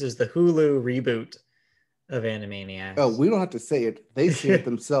it, but this is the Hulu reboot of Animaniacs. Oh, we don't have to say it. They say it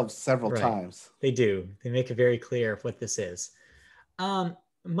themselves several times. They do. They make it very clear what this is.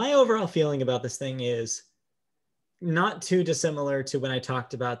 My overall feeling about this thing is not too dissimilar to when I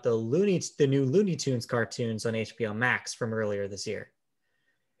talked about the new Looney Tunes cartoons on HBO Max from earlier this year.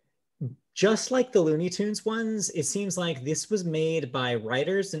 Just like the Looney Tunes ones, it seems like this was made by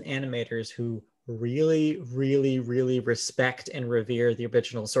writers and animators who really, really, really respect and revere the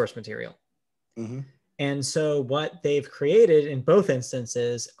original source material. And so what they've created in both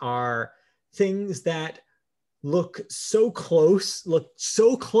instances are things that look so close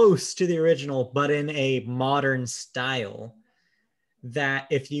to the original, but in a modern style, that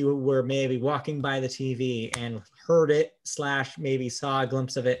if you were maybe walking by the TV and heard it / maybe saw a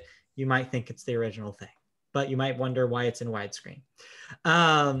glimpse of it, you might think it's the original thing, but you might wonder why it's in widescreen.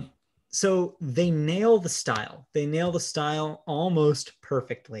 So they nail the style. They nail the style almost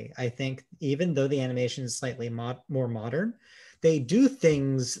perfectly. I think even though the animation is slightly more modern, they do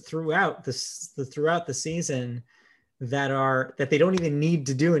things throughout the season that they don't even need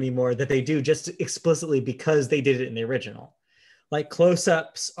to do anymore, that they do just explicitly because they did it in the original. Like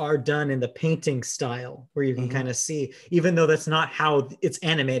close-ups are done in the painting style where you can kind of see, even though that's not how it's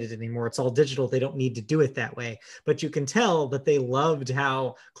animated anymore, it's all digital, they don't need to do it that way, but you can tell that they loved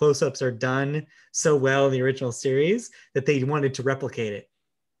how close-ups are done so well in the original series that they wanted to replicate it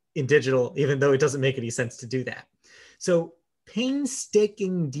in digital, even though it doesn't make any sense to do that. So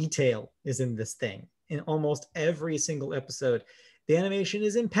painstaking detail is in this thing in almost every single episode. The animation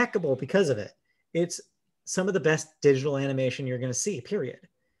is impeccable because of it. It's some of the best digital animation you're going to see, period.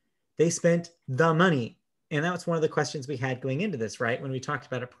 They spent the money. And that was one of the questions we had going into this, right? When we talked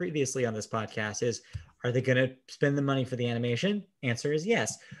about it previously on this podcast is, are they going to spend the money for the animation? Answer is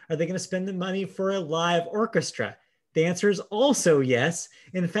yes. Are they going to spend the money for a live orchestra? The answer is also yes.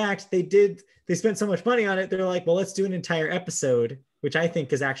 In fact, they spent so much money on it, they're like, well, let's do an entire episode, which I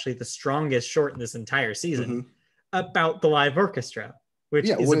think is actually the strongest short in this entire season, about the live orchestra, which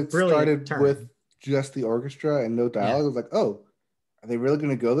is a brilliant turn. With just the orchestra and no dialogue. I was like, oh, are they really going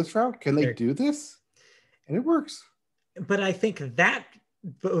to go this route? Can they do this? And it works. But I think that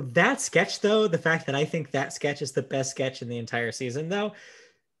sketch, though, the fact that I think that sketch is the best sketch in the entire season, though,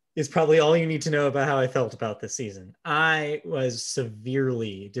 is probably all you need to know about how I felt about this season. I was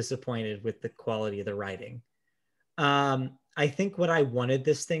severely disappointed with the quality of the writing. I think what I wanted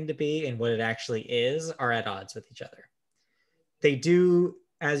this thing to be and what it actually is are at odds with each other. They do,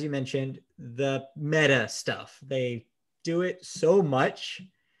 as you mentioned, the meta stuff. They do it so much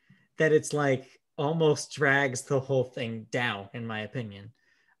that it's like almost drags the whole thing down, in my opinion.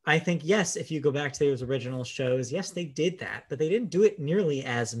 I think, yes, if you go back to those original shows, yes, they did that, but they didn't do it nearly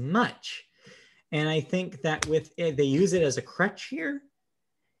as much. And I think that they use it as a crutch here.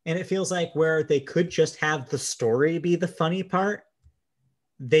 And it feels like where they could just have the story be the funny part,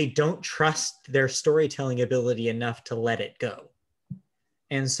 they don't trust their storytelling ability enough to let it go.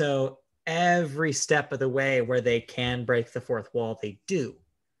 And so every step of the way where they can break the fourth wall, they do.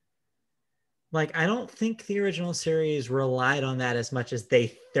 Like, I don't think the original series relied on that as much as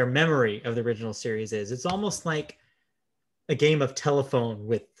their memory of the original series is. It's almost like a game of telephone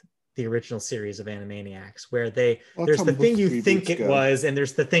with the original series of Animaniacs, where there's the thing you think it was, and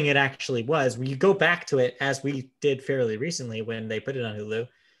there's the thing it actually was. When you go back to it, as we did fairly recently when they put it on Hulu,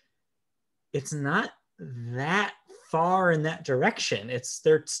 it's not that far in that direction.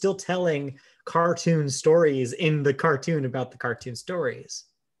 They're still telling cartoon stories in the cartoon about the cartoon stories.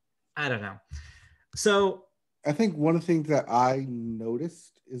 I don't know. So I think one of the things that I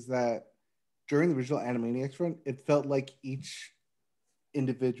noticed is that during the original Animaniacs run, it felt like each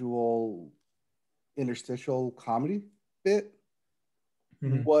individual interstitial comedy bit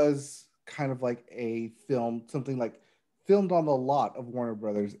was kind of like a film, something like filmed on the lot of Warner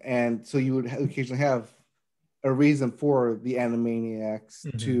Brothers. And so you would occasionally have a reason for the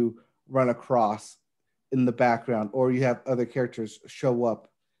Animaniacs to run across in the background, or you have other characters show up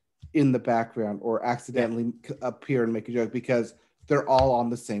in the background or accidentally appear and make a joke because they're all on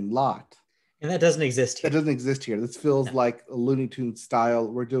the same lot. And that doesn't exist here. That doesn't exist here. This feels like a Looney Tunes style.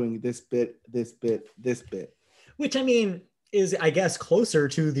 We're doing this bit, this bit, this bit. Which, I mean, is, I guess, closer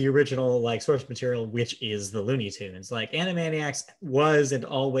to the original like source material, which is the Looney Tunes. Like Animaniacs was and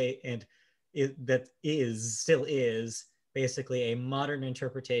always, and still is basically a modern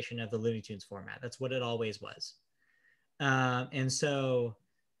interpretation of the Looney Tunes format. That's what it always was. And so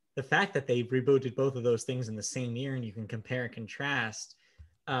the fact that they rebooted both of those things in the same year and you can compare and contrast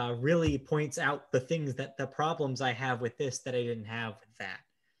really points out the problems I have with this that I didn't have with that.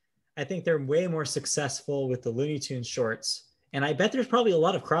 I think they're way more successful with the Looney Tunes shorts. And I bet there's probably a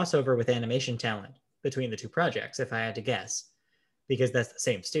lot of crossover with animation talent between the two projects, if I had to guess, because that's the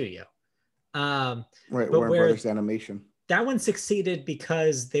same studio. Right, Warner Brothers Animation. That one succeeded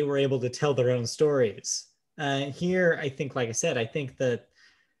because they were able to tell their own stories. Here, I think, like I said, I think the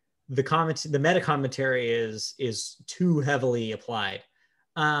meta commentary is too heavily applied.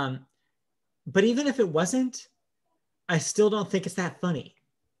 But even if it wasn't, I still don't think it's that funny.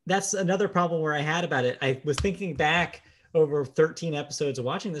 That's another problem where I had about it. I was thinking back over 13 episodes of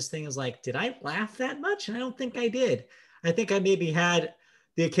watching this thing, is like, did I laugh that much? And I don't think I did. I think I maybe had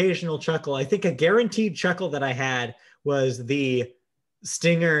the occasional chuckle. I think a guaranteed chuckle that I had was the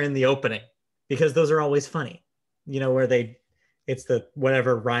stinger in the opening, because those are always funny, where they it's the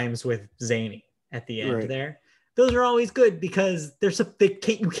whatever rhymes with zany at the end Right. there. Those are always good because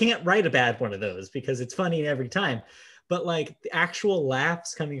you can't write a bad one of those because it's funny every time. But like the actual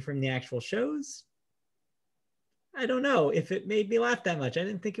laughs coming from the actual shows, I don't know if it made me laugh that much. I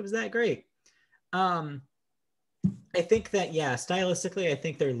didn't think it was that great. I think that, yeah, stylistically, I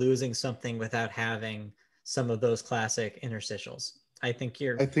think they're losing something without having some of those classic interstitials. I think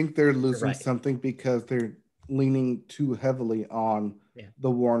they're losing right. something because they're leaning too heavily on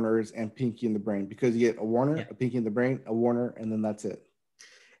the Warners and Pinky and the Brain, because you get a Warner, a Pinky and the Brain, a Warner, and then that's it.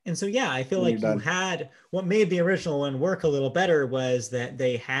 And so, yeah, I feel like you had what made the original one work a little better was that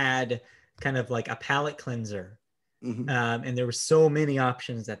they had kind of like a palate cleanser. Mm-hmm. And there were so many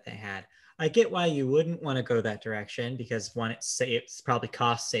options that they had. I get why you wouldn't want to go that direction because one, it's probably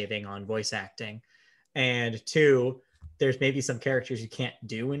cost saving on voice acting. And two, there's maybe some characters you can't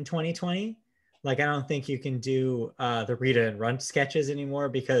do in 2020. Like, I don't think you can do the Rita and Runt sketches anymore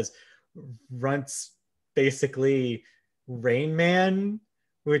because Runt's basically Rain Man,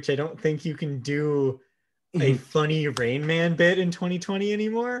 which I don't think you can do a funny Rain Man bit in 2020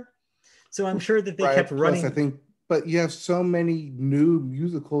 anymore. So I'm sure that they kept running. Plus, I think, but you have so many new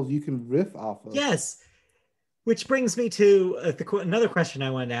musicals you can riff off of. Yes. Which brings me to another question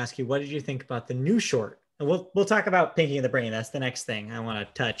I wanted to ask you. What did you think about the new short? And we'll talk about Pinky and the Brain. That's the next thing I want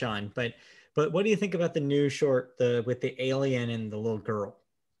to touch on. But what do you think about the new short, with the alien and the little girl?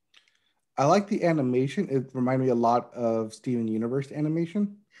 I like the animation. It reminded me a lot of Steven Universe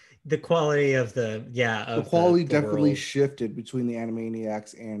animation. The quality of the quality definitely world shifted between the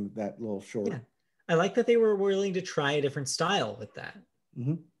Animaniacs and that little short. Yeah. I like that they were willing to try a different style with that.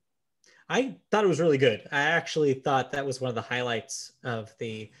 Mm-hmm. I thought it was really good. I actually thought that was one of the highlights of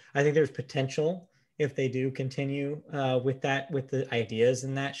I think there's potential if they do continue with the ideas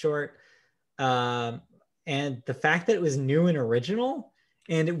in that short. And the fact that it was new and original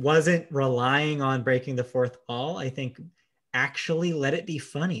and it wasn't relying on breaking the fourth wall, I think actually let it be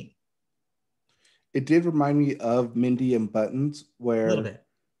funny. It did remind me of Mindy and Buttons, where a little bit.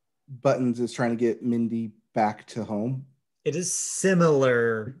 Buttons is trying to get Mindy back to home. It is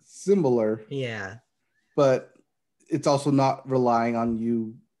similar. Yeah. But it's also not relying on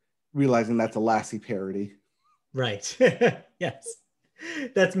you realizing that's a Lassie parody. Right. Yes.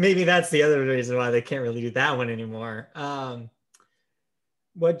 That's the other reason why they can't really do that one anymore. I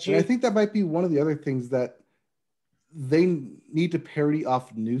think that might be one of the other things that they need to parody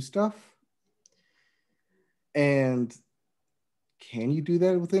off new stuff. And can you do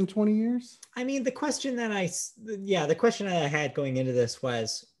that within 20 years? I mean, the question that I had going into this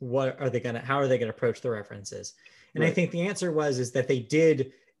was, how are they going to approach the references? And right. I think the answer is that they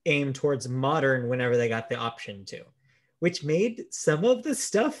did aim towards modern whenever they got the option to, which made some of the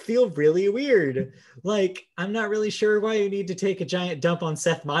stuff feel really weird. Like, I'm not really sure why you need to take a giant dump on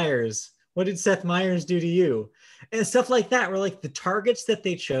Seth Meyers. What did Seth Meyers do to you? And stuff like that, where like the targets that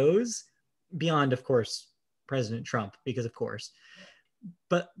they chose, beyond, of course, President Trump, because of course,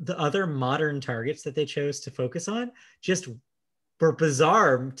 but the other modern targets that they chose to focus on just were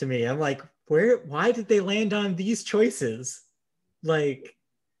bizarre to me. I'm like, why did they land on these choices? Like,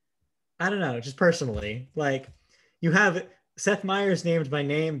 I don't know, just personally, like you have Seth Meyers named by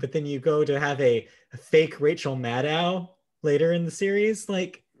name, but then you go to have a fake Rachel Maddow later in the series.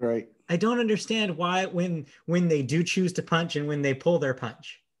 Like, right. I don't understand why when they do choose to punch and when they pull their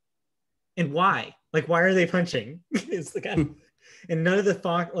punch. And why? Like, why are they punching? It's the kind of, and none of the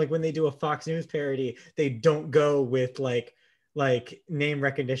Fox, like when they do a Fox News parody, they don't go with like name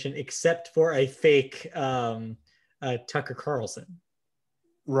recognition except for a fake Tucker Carlson.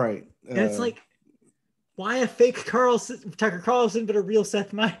 Right. And it's like, why a fake Tucker Carlson, but a real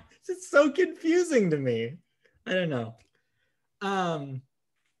Seth Meyers? It's so confusing to me. I don't know.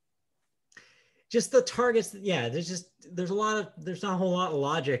 Just the targets. Yeah, there's not a whole lot of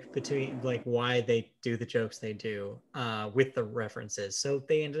logic between like why they do the jokes they do with the references. So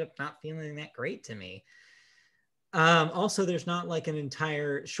they ended up not feeling that great to me. Also, there's not like an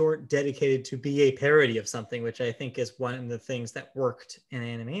entire short dedicated to be a parody of something, which I think is one of the things that worked in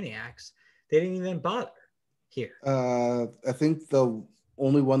Animaniacs. They didn't even bother here. I think the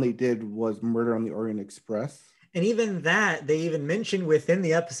only one they did was Murder on the Orient Express. And even that, they even mentioned within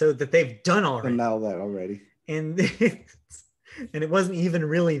the episode that they've done already. Done all that already. And it wasn't even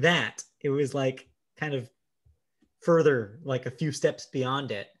really that. It was like kind of further, like a few steps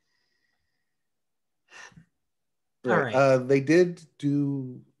beyond it. Right. All right. They did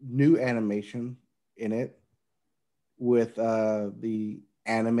do new animation in it with the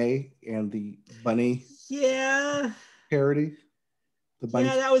anime and the bunny parody. The bunny.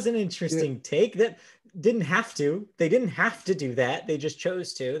 Yeah, that was an interesting take. That didn't have to. They didn't have to do that. They just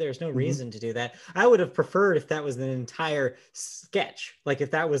chose to. There's no reason to do that. I would have preferred if that was an entire sketch. Like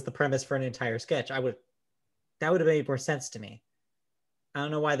if that was the premise for an entire sketch, that would have made more sense to me. I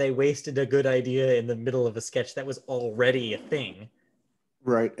don't know why they wasted a good idea in the middle of a sketch that was already a thing.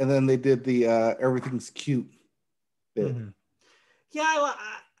 Right. And then they did the everything's cute bit. Yeah,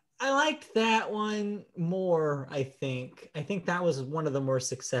 I liked that one more, I think. I think that was one of the more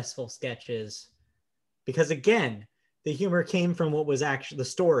successful sketches. Because again, the humor came from what was actually the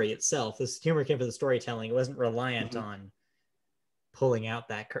story itself. This humor came from the storytelling. It wasn't reliant on pulling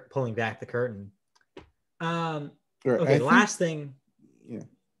back the curtain. Okay, last thing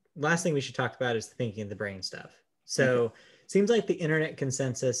we should talk about is the Pinky and the Brain stuff. So seems like the internet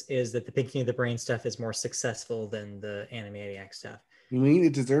consensus is that the Pinky and the Brain stuff is more successful than the Animaniacs stuff. You mean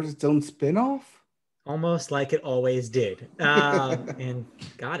it deserves its own spin-off? Almost like it always did. And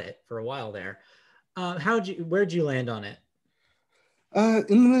got it for a while there. Where'd you land on it? In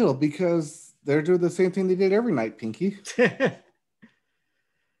the middle, because they're doing the same thing they did every night, Pinky.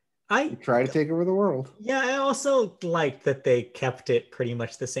 I try to take over the world. Yeah, I also like that they kept it pretty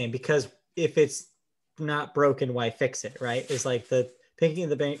much the same, because if it's not broken, why fix it, right? It's like the Pinky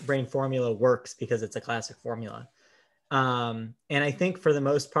and the Brain formula works because it's a classic formula. And I think for the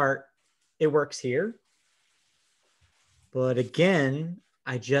most part, it works here. But again,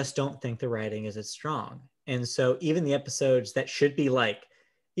 I just don't think the writing is as strong. And so even the episodes that should be like,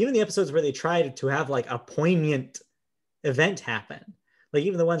 even the episodes where they tried to have like a poignant event happen, like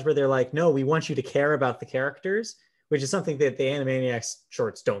even the ones where they're like, no, we want you to care about the characters, which is something that the Animaniacs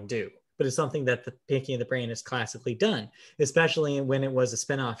shorts don't do, but it's something that the Pinky and the Brain has classically done, especially when it was a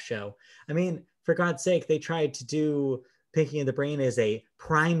spinoff show. I mean, for God's sake, they tried to do Pinky and the Brain as a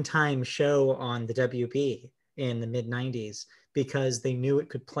primetime show on the WB in the mid-90s because they knew it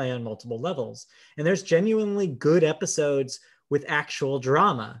could play on multiple levels. And there's genuinely good episodes with actual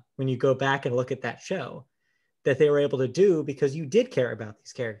drama when you go back and look at that show that they were able to do because you did care about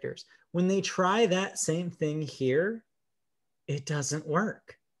these characters. When they try that same thing here, it doesn't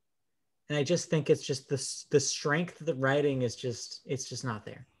work. And I just think it's just the strength of the writing is just, it's just not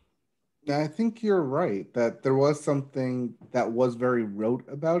there. I think you're right that there was something that was very rote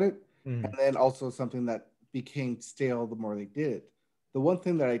about it. And then also something that became stale the more they did it. The one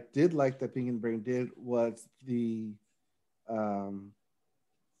thing that I did like that Pinky and the Brain did was the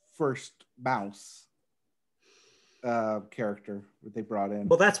first mouse character that they brought in.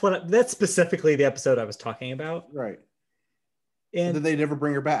 Well, that's specifically the episode I was talking about. Right. And then they never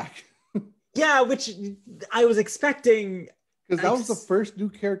bring her back. Yeah, which I was expecting. Because that was the first new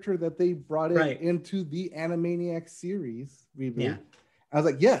character that they brought in into the Animaniacs series reboot. Yeah. I was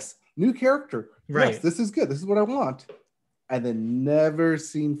like, yes, new character. Right. Yes, this is good. This is what I want. And then never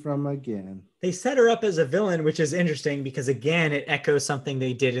seen from again. They set her up as a villain, which is interesting because, again, it echoes something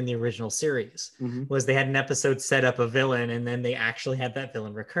they did in the original series, was they had an episode set up a villain, and then they actually had that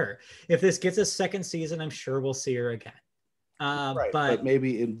villain recur. If this gets a second season, I'm sure we'll see her again. But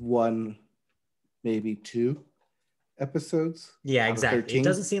maybe in one, maybe two episodes. Yeah, exactly. It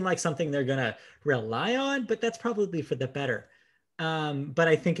doesn't seem like something they're going to rely on, but that's probably for the better. But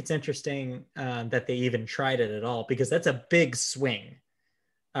I think it's interesting that they even tried it at all, because that's a big swing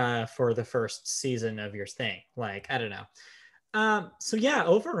for the first season of your thing. Like, I don't know. So yeah,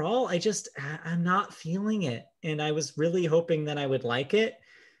 overall, I'm not feeling it. And I was really hoping that I would like it.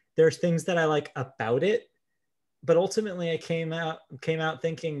 There's things that I like about it, but ultimately I came out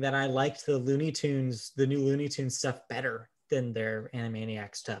thinking that I liked the new Looney Tunes stuff better than their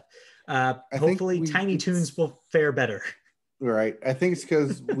Animaniacs stuff. Hopefully Tiny Toons will fare better. Right. I think it's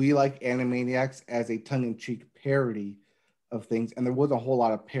because we like Animaniacs as a tongue-in-cheek parody of things, and there was a whole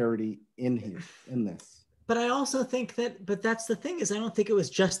lot of parody in this. But I also think that's the thing, is I don't think it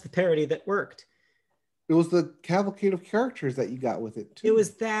was just the parody that worked. It was the cavalcade of characters that you got with it too. It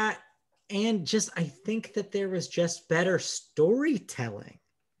was that, and I think that there was just better storytelling.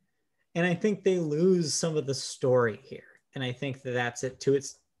 And I think they lose some of the story here. And I think that's it too.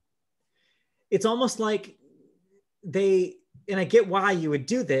 It's almost like and I get why you would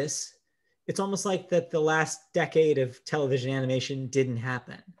do this. It's almost like that the last decade of television animation didn't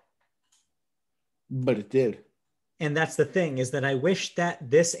happen. But it did. And that's the thing, is that I wish that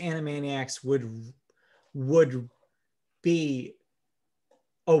this Animaniacs would be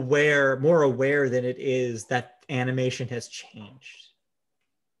more aware than it is that animation has changed.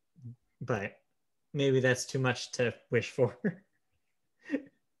 But maybe that's too much to wish for.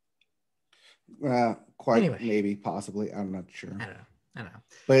 Anyway. Maybe, possibly. I'm not sure. I don't know.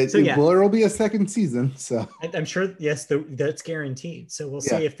 But there will be a second season, so I'm sure. Yes, that's guaranteed. So we'll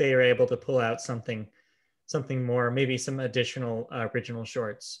see if they are able to pull out something something more, maybe some additional original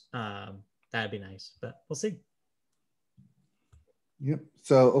shorts. That'd be nice, but we'll see. Yep.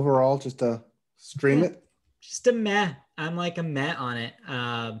 So overall, just stream it. Just a meh. I'm like a meh on it.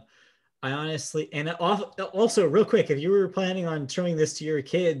 I honestly, and also real quick, if you were planning on showing this to your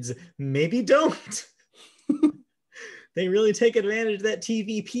kids, maybe don't. They really take advantage of that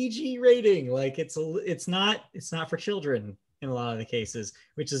TV PG rating. Like it's not for children in a lot of the cases,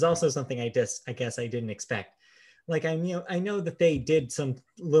 which is also something I guess I didn't expect. Like I know that they did some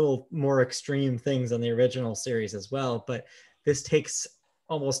little more extreme things on the original series as well, but this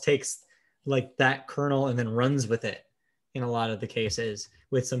almost takes like that kernel and then runs with it in a lot of the cases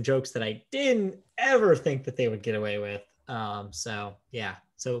with some jokes that I didn't ever think that they would get away with. So yeah,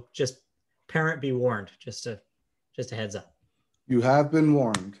 so just parent be warned, just a heads up. You have been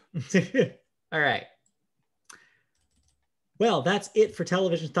warned. All right. Well, that's it for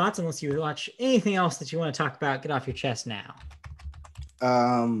television thoughts. Unless you watch anything else that you want to talk about, get off your chest now.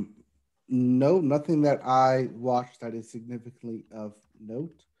 No, nothing that I watched that is significantly of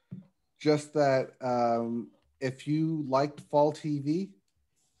note. Just that if you liked fall TV,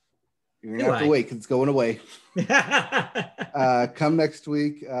 you're gonna have to wait because it's going away. Come next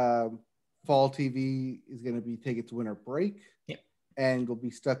week, fall TV is gonna be take its winter break, and we'll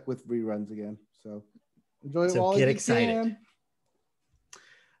be stuck with reruns again. So enjoy it while you can.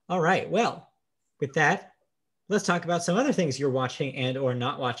 All right. Well, with that, let's talk about some other things you're watching and or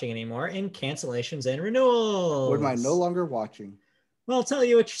not watching anymore in cancellations and renewals. What am I no longer watching? Well, I'll tell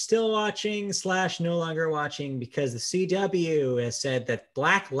you what you're still watching / no longer watching, because the CW has said that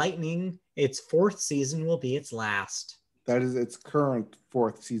Black Lightning, its 4th season, will be its last. That is its current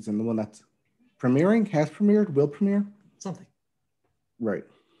 4th season, the one that's premiering, has premiered, will premiere? Something. Right.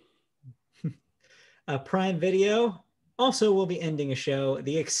 Prime Video also will be ending a show,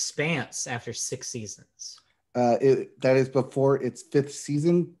 The Expanse, after 6 seasons. That is before its 5th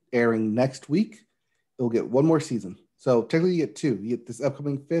season, airing next week. It'll get 1 more season. So technically you get 2. You get this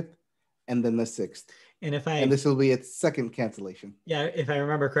upcoming 5th and then the 6th. And this will be its 2nd cancellation. Yeah, if I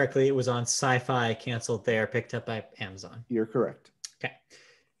remember correctly, it was on Sci-Fi, canceled there, picked up by Amazon. You're correct. Okay.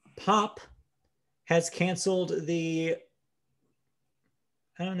 Pop has canceled I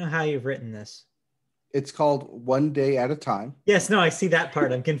don't know how you've written this. It's called One Day at a Time. Yes, no, I see that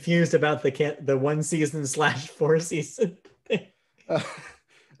part. I'm confused about the 1 season / 4 season thing.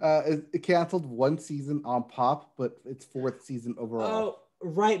 It canceled 1 season on Pop, but its 4th season overall. Oh,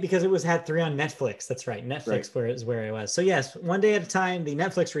 right, because it had 3 on Netflix. That's right. Netflix is where it was. So yes, One Day at a Time, the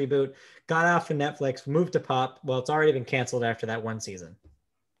Netflix reboot, got off of Netflix, moved to Pop. Well, it's already been canceled after that 1 season.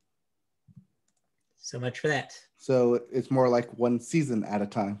 So much for that. So it's more like 1 season at a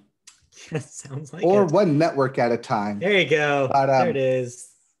time. Sounds like or 1 network at a time. There you go. But, there it is.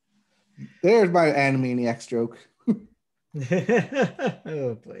 There's my Animaniacs joke.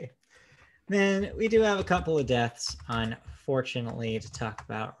 Oh boy. Then we do have a couple of deaths, unfortunately, to talk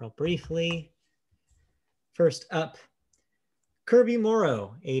about real briefly. First up, Kirby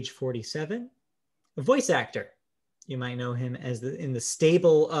Morrow, age 47, a voice actor. You might know him as in the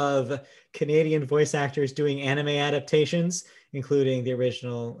stable of Canadian voice actors doing anime adaptations, including the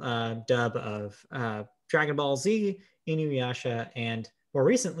original dub of Dragon Ball Z, Inuyasha, and more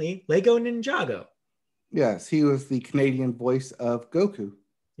recently, Lego Ninjago. Yes, he was the Canadian voice of Goku.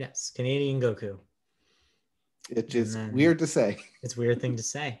 Yes, Canadian Goku. It's just weird to say. It's a weird thing to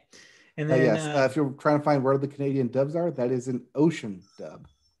say. And then, if you're trying to find where the Canadian dubs are, that is an Ocean dub.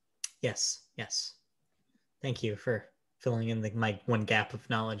 Yes. Thank you for filling in my one gap of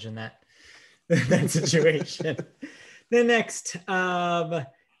knowledge in that situation. Then next,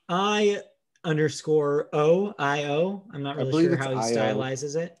 I_OIO. I'm not really sure how he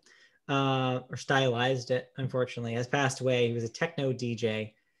stylizes it. Or stylized it, unfortunately, has passed away. He was a techno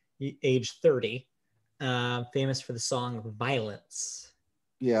DJ, age 30, famous for the song Violence.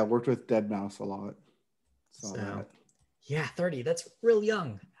 Yeah, worked with Deadmau5 a lot. Yeah, 30. That's real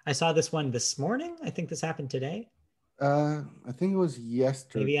young. I saw this one this morning. I think this happened today. I think it was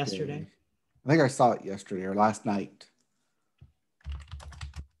yesterday. Maybe yesterday. I think I saw it yesterday or last night.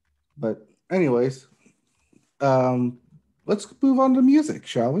 But anyways, let's move on to music,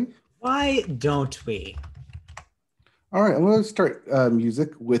 shall we? Why don't we? All right, I'm going to start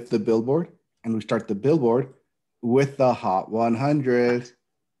music with the Billboard, and we start the Billboard with the Hot 100.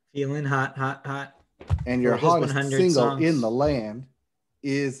 Feeling hot. And your hottest single songs in the land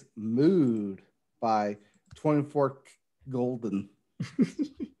is Mood by 24 Golden,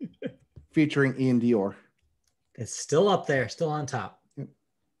 featuring Ian Dior. It's still up there, still on top.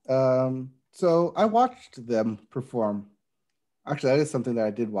 So I watched them perform. Actually, that is something that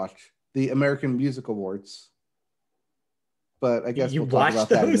I did watch. the American Music Awards. But I guess You we'll talk about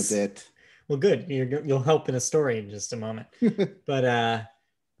that in a bit. Well, good. You'll help in a story in just a moment. But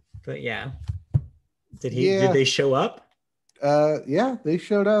yeah. Did they show up? Yeah, they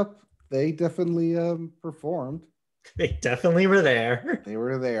showed up. They definitely performed. They definitely were there. They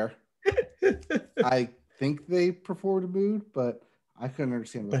were there. I think they performed a mood, but I couldn't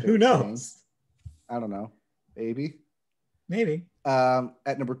understand what they were saying. I don't know. Maybe.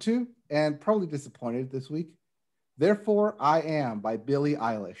 At number 2, and probably disappointed this week, Therefore I Am by Billie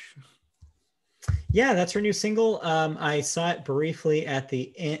Eilish. Yeah, that's her new single. I saw it briefly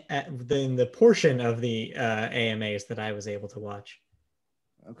in the portion of the AMAs that I was able to watch.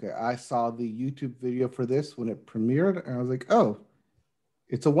 Okay, I saw the YouTube video for this when it premiered, and I was like, oh,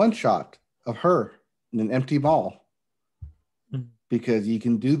 it's a one-shot of her in an empty mall. Mm-hmm. Because you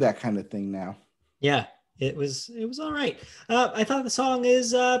can do that kind of thing now. Yeah, it was all right. I thought the song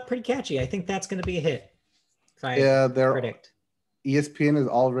is pretty catchy. I think that's going to be a hit. Predict. ESPN has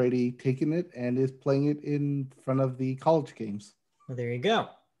already taken it and is playing it in front of the college games. Well, there you go.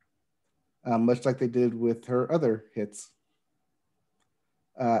 Much like they did with her other hits.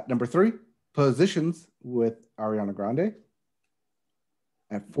 Number 3, Positions with Ariana Grande.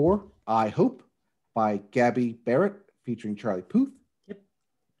 At 4, I Hope by Gabby Barrett featuring Charlie Puth. Yep.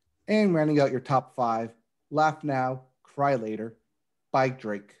 And rounding out your top 5, Laugh Now, Cry Later by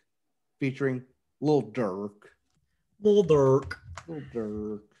Drake featuring Lil Durk.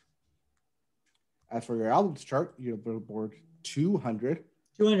 As for your albums chart, you have Billboard 200.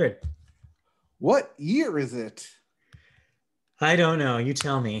 What year is it? I don't know. You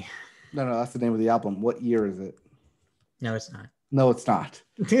tell me. No, that's the name of the album. What year is it? No, it's not. No, it's not.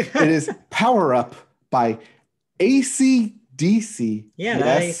 It is Power Up by AC/DC. Yeah,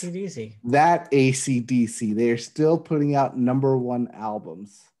 yes, that AC/DC. That AC/DC. They are still putting out number 1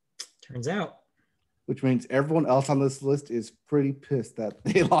 albums. Turns out. Which means everyone else on this list is pretty pissed that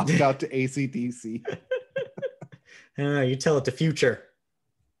they lost out to AC/DC. I don't know. You tell it to Future.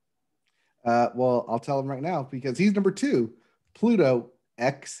 Well, I'll tell him right now because he's number 2. Pluto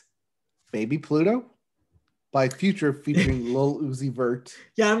X Baby Pluto by Future featuring Lil Uzi Vert.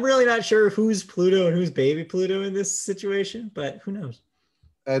 Yeah, I'm really not sure who's Pluto and who's Baby Pluto in this situation, but who knows?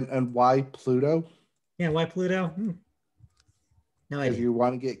 And why Pluto? Yeah, why Pluto? No idea. Because you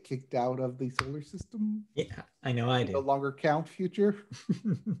want to get kicked out of the solar system? Yeah, I know I do. No longer count Future.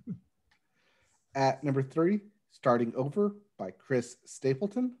 At number 3, Starting Over by Chris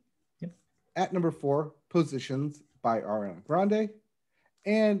Stapleton. Yep. At number 4, Positions by Ariana Grande.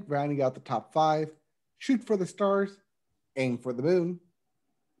 And rounding out the top 5, Shoot for the Stars, Aim for the Moon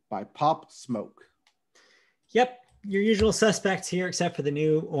by Pop Smoke. Yep, your usual suspects here, except for the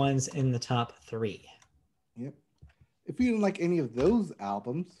new ones in the top 3. Yep. If you didn't like any of those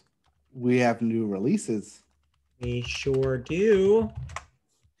albums, we have new releases. We sure do.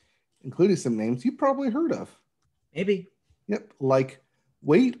 Including some names you probably heard of. Maybe. Yep, like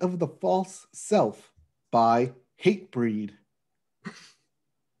Weight of the False Self by Hatebreed.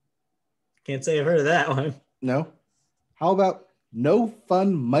 Can't say I've heard of that one. No. How about No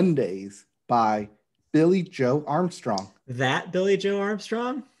Fun Mondays by Billy Joe Armstrong? That Billy Joe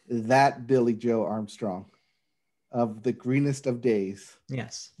Armstrong? That Billy Joe Armstrong of The Greenest of Days.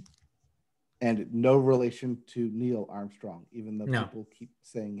 Yes. And no relation to Neil Armstrong, even though people keep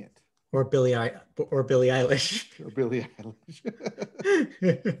saying it. Or Billie Eilish. Or Billie Eilish.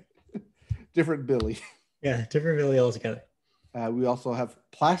 Different Billy. Yeah, different Billy altogether. We also have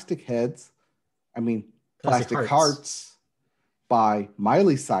Plastic Hearts by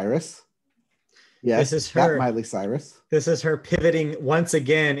Miley Cyrus. Yes, this is her, Miley Cyrus. This is her pivoting once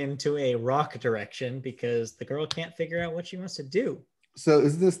again into a rock direction because the girl can't figure out what she wants to do. So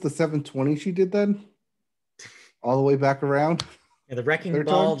is this the 720 she did then? All the way back around? Yeah, the wrecking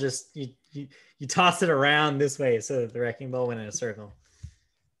ball just, you toss it around this way so that the wrecking ball went in a circle.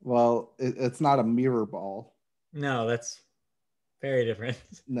 Well, it's not a mirror ball. No, that's very different.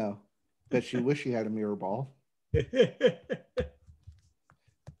 No, but she wished she had a mirror ball.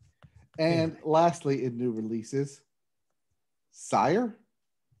 And lastly, in new releases, Sire?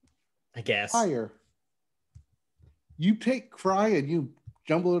 I guess. Sire. You take Cry and you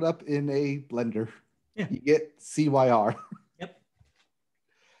jumble it up in a blender. Yeah. You get CYR. Yep.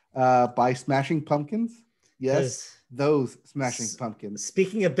 By Smashing Pumpkins. Yes, those Smashing Pumpkins.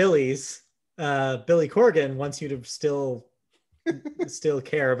 Speaking of Billy's, Billy Corgan wants you to still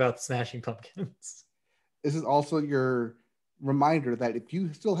care about Smashing Pumpkins. This is also your reminder that if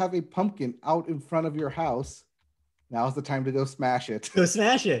you still have a pumpkin out in front of your house, now's the time to go smash it. Go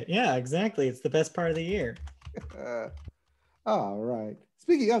smash it. Yeah, exactly. It's the best part of the year. All right.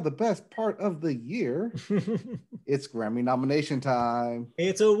 Speaking of the best part of the year, it's Grammy nomination time.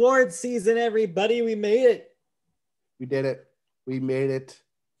 It's award season, everybody. We made it. We did it. We made it.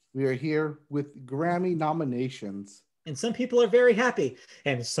 We are here with Grammy nominations. And some people are very happy,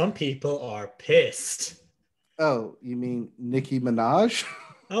 and some people are pissed. Oh, you mean Nicki Minaj?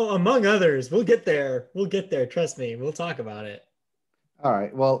 Oh, among others. We'll get there. We'll get there. Trust me. We'll talk about it. All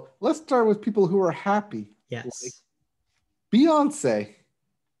right. Well, let's start with people who are happy. Yes. Like Beyonce,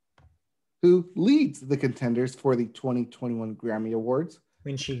 who leads the contenders for the 2021 Grammy Awards.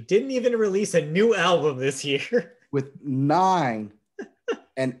 When she didn't even release a new album this year. With 9,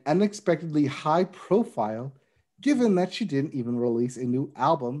 an unexpectedly high profile, given that she didn't even release a new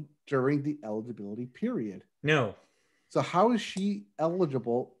album during the eligibility period. No. So how is she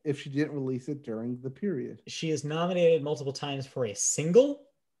eligible if she didn't release it during the period? She is nominated multiple times for a single,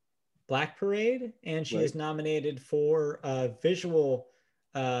 Black Parade, and she is nominated for visual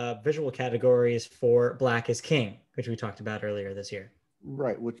categories for Black is King, which we talked about earlier this year.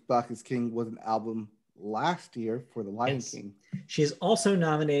 Right, which Black is King was an album last year for The Lion King. She is also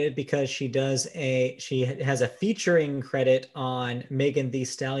nominated because she has a featuring credit on Megan Thee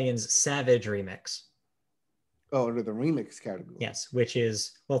Stallion's Savage remix. Oh, under the remix category. Yes, which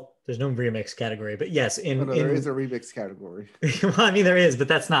is, well, there's no remix category, but yes. There is a remix category. Well, I mean, there is, but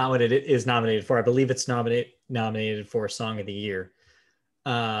that's not what it is nominated for. I believe it's nominated for Song of the Year.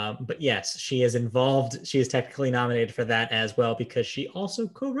 But yes, she is involved. She is technically nominated for that as well because she also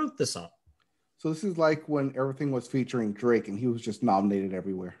co-wrote the song. So this is like when everything was featuring Drake and he was just nominated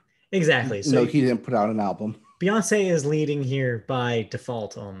everywhere. Exactly. So he didn't put out an album. Beyonce is leading here by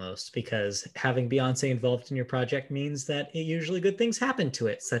default almost, because having Beyonce involved in your project means that usually good things happen to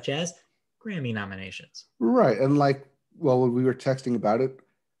it, such as Grammy nominations. Right. And when we were texting about it,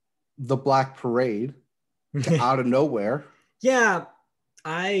 the Black Parade out of nowhere. Yeah.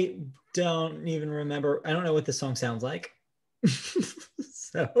 I don't even remember. I don't know what the song sounds like.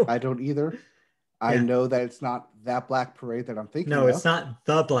 So I don't either. I know that it's not that Black Parade that I'm thinking of. No, it's not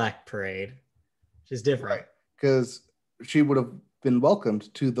the Black Parade, which is different. Right. Because she would have been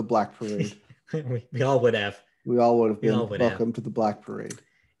welcomed to the Black Parade. we all would have. We all would have been welcomed to the Black Parade.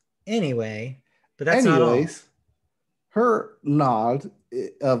 Anyway, but that's not all. Her nod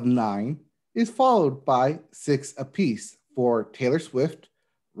of 9 is followed by 6 apiece for Taylor Swift,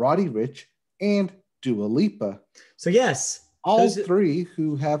 Roddy Ricch, and Dua Lipa. So yes. All 3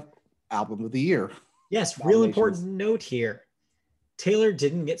 who have Album of the Year. Yes, real important note here. Taylor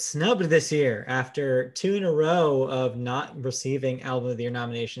didn't get snubbed this year after 2 in a row of not receiving Album of the Year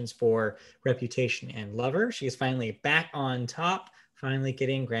nominations for Reputation and Lover. She is finally back on top, finally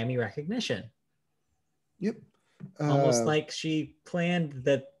getting Grammy recognition. Yep. Almost like she planned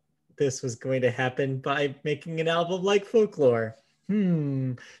that this was going to happen by making an album like Folklore.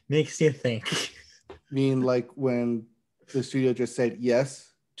 Makes you think. I mean, like when the studio just said yes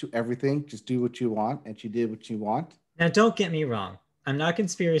to everything, just do what you want, and she did what you want. Now, don't get me wrong. I'm not a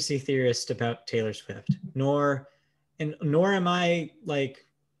conspiracy theorist about Taylor Swift, nor am I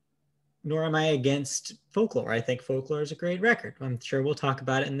against Folklore. I think Folklore is a great record. I'm sure we'll talk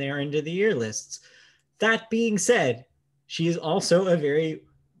about it in their end of the year lists. That being said, she is also a very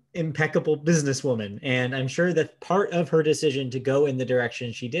impeccable businesswoman, and I'm sure that part of her decision to go in the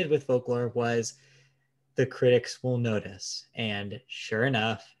direction she did with Folklore was the critics will notice, and sure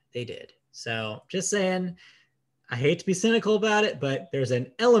enough, they did. So just saying, I hate to be cynical about it, but there's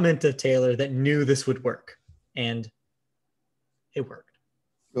an element of Taylor that knew this would work, and it worked.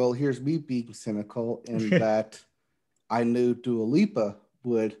 Well, here's me being cynical in that I knew Dua Lipa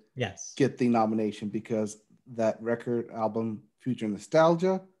would get the nomination because that record album, Future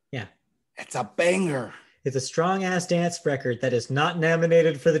Nostalgia, it's a banger. It's a strong-ass dance record that is not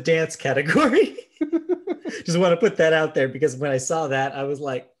nominated for the dance category. Just want to put that out there because when I saw that, I was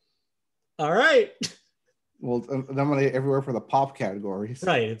like, all right. Well, nominated everywhere for the pop categories.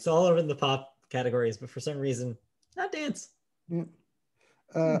 Right. It's all over in the pop categories, but for some reason, not dance.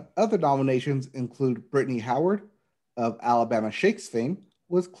 Yeah. Other nominations include Brittany Howard of Alabama Shakes fame,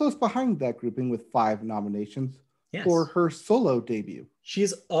 was close behind that grouping with 5 nominations for her solo debut.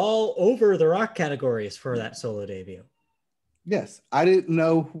 She's all over the rock categories for that solo debut. Yes. I didn't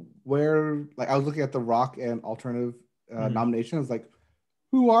know where, I was looking at the rock and alternative nominations. I was like,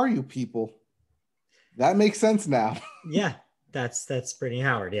 who are you people? That makes sense now. Yeah, that's Brittany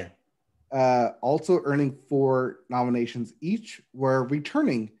Howard, yeah. Also earning 4 nominations each were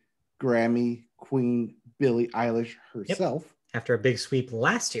returning Grammy queen Billie Eilish herself. Yep. After a big sweep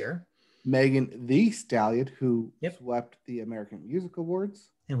last year. Megan Thee Stallion, who swept the American Music Awards.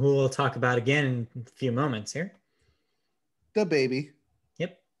 And who we'll talk about again in a few moments here. The baby.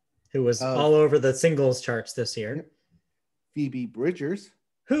 who was all over the singles charts this year. Yep. Phoebe Bridgers,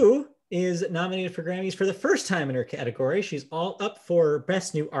 who is nominated for Grammys for the first time in her category. She's all up for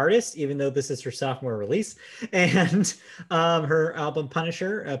Best New Artist, even though this is her sophomore release. And her album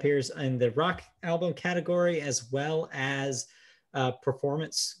Punisher appears in the rock album category as well as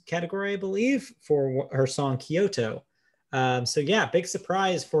performance category, I believe, for her song Kyoto. So yeah, big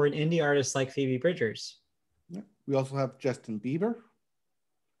surprise for an indie artist like Phoebe Bridgers. We also have Justin Bieber.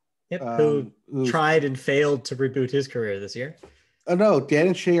 Yep, who tried and failed to reboot his career this year. Oh no, Dan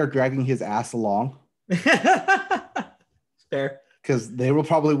and Shay are dragging his ass along. Fair. Because they will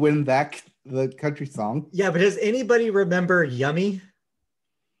probably win the country song. Yeah, but does anybody remember Yummy?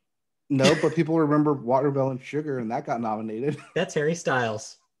 No, but people remember Watermelon Sugar, and that got nominated. That's Harry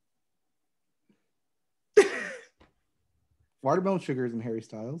Styles. Watermelon Sugar is in Harry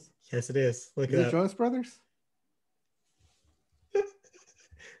Styles. Yes, it is. Look at it up. Jonas Brothers?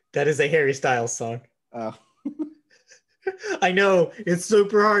 That is a Harry Styles song. Oh. I know. It's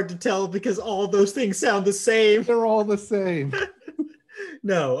super hard to tell because all those things sound the same. They're all the same.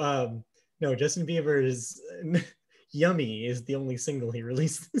 No, Justin Bieber is Yummy is the only single he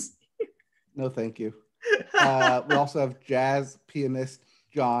released this year. No, thank you. We also have jazz pianist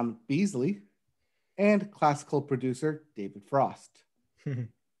John Beasley and classical producer David Frost.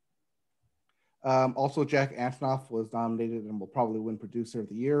 Also, Jack Antonoff was nominated and will probably win Producer of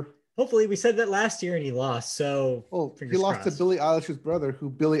the Year. Hopefully, we said that last year and he lost. So, he lost to Billie Eilish's brother, who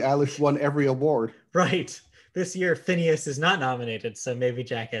Billie Eilish won every award. Right. This year, Phineas is not nominated, so maybe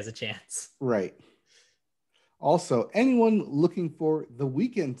Jack has a chance. Right. Also, anyone looking for The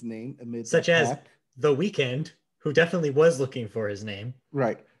Weeknd's name amid such as The Weeknd, who definitely was looking for his name.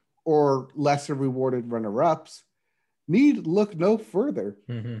 Right. Or lesser rewarded runner-ups, need look no further,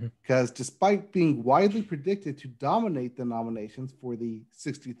 because despite being widely predicted to dominate the nominations for the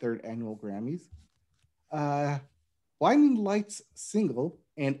 63rd annual Grammys, Blinding Lights single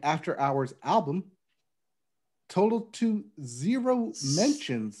and After Hours album totaled to 0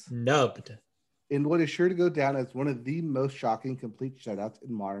 mentions. Snubbed. In what is sure to go down as one of the most shocking complete shutouts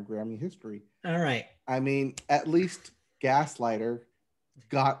in modern Grammy history. All right. I mean, at least Gaslighter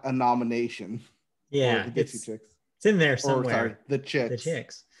got a nomination. Yeah, the Dixie Chicks. It's in there somewhere. Sorry, the Chicks. The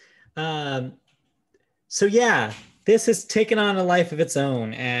Chicks. So yeah, this has taken on a life of its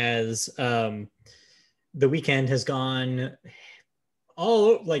own as The Weeknd has gone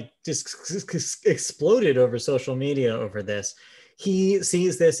all like just exploded over social media over this. He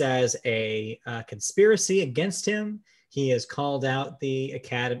sees this as a conspiracy against him. He has called out the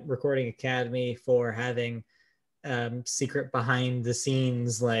Recording Academy for having secret behind the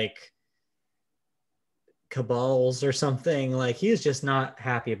scenes like cabals or something. Like, he's just not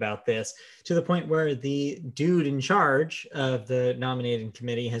happy about this, to the point where the dude in charge of the nominating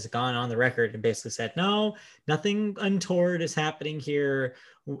committee has gone on the record and basically said, no, nothing untoward is happening here.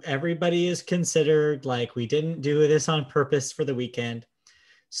 Everybody is considered. Like, we didn't do this on purpose for The Weeknd.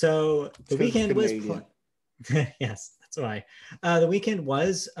 So The Weeknd was yes, that's why. The Weeknd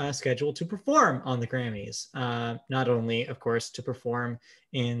was scheduled to perform on the Grammys. Not only, of course, to perform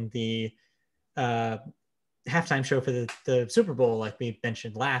in the halftime show for the Super Bowl, like we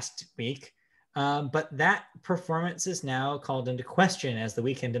mentioned last week, but that performance is now called into question, as The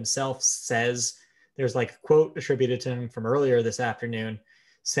Weeknd himself says. There's like a quote attributed to him from earlier this afternoon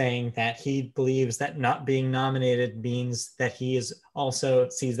saying that he believes that not being nominated means that he is also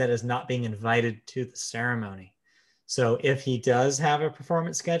sees that as not being invited to the ceremony. So if he does have a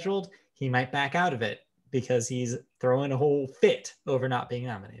performance scheduled, he might back out of it because he's throwing a whole fit over not being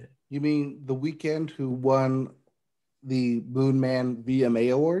nominated. You mean The Weeknd, who won the Moon Man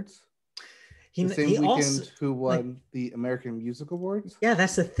VMA Awards? The same Weeknd who won the American Music Awards? Yeah,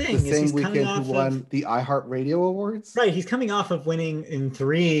 that's the thing. The same Weeknd who won the iHeartRadio Awards? Right, he's coming off of winning in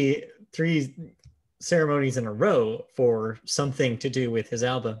three ceremonies in a row for something to do with his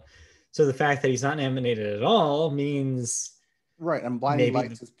album. So the fact that he's not nominated at all means... Right, and Blinding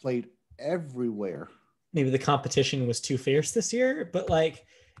Lights is played everywhere. Maybe the competition was too fierce this year, but like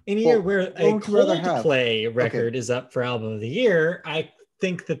in a year where a Coldplay record is up for Album of the Year, I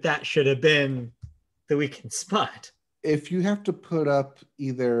think that should have been The Weeknd spot. If you have to put up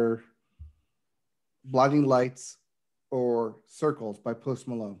either Blinding Lights or Circles by Post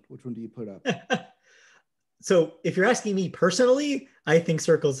Malone, which one do you put up? So if you're asking me personally, I think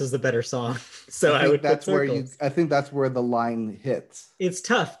Circles is the better song. So I would put Circles. I think that's where the line hits. It's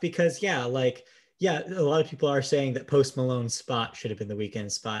tough because a lot of people are saying that Post Malone's spot should have been The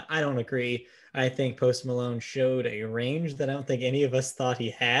Weeknd spot. I don't agree. I think Post Malone showed a range that I don't think any of us thought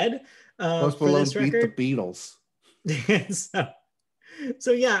he had. Post Malone beat the Beatles.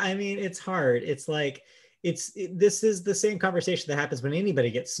 So yeah, I mean, it's hard. It's like this is the same conversation that happens when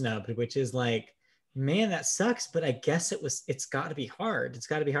anybody gets snubbed, which is like, man, that sucks. But I guess it's got to be hard. It's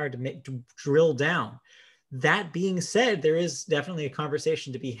got to be hard to drill down. That being said, there is definitely a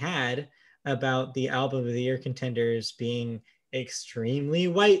conversation to be had about the album of the year contenders being extremely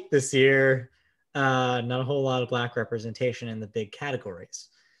white this year. Not a whole lot of Black representation in the big categories.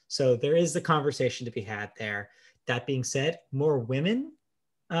 So there is the conversation to be had there. That being said, more women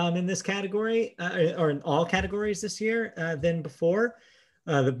in this category or in all categories this year than before.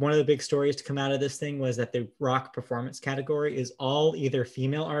 One of the big stories to come out of this thing was that the rock performance category is all either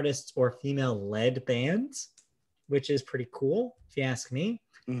female artists or female-led bands, which is pretty cool, if you ask me.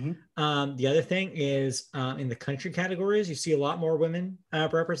 Mm-hmm. The other thing is in the country categories, you see a lot more women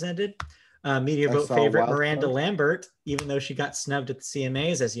represented. Media vote favorite Miranda Lambert, even though she got snubbed at the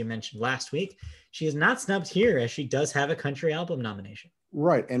CMAs, as you mentioned last week, she is not snubbed here, as she does have a country album nomination.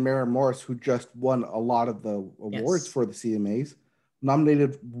 Right, and Maren Morris, who just won a lot of the awards for the CMAs,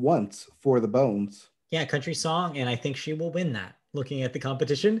 nominated once for the Bones. Yeah, country song, and I think she will win that. Looking at the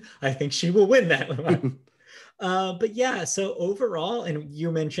competition, I think she will win that. But yeah, so overall, and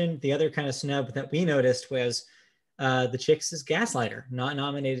you mentioned the other kind of snub that we noticed was the Chicks' Gaslighter, not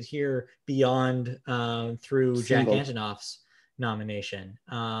nominated here beyond through Jack Antonoff's nomination.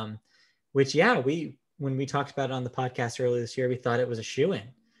 Which, yeah, when we talked about it on the podcast earlier this year, we thought it was a shoo-in.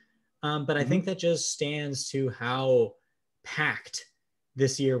 But I think that just stands to how packed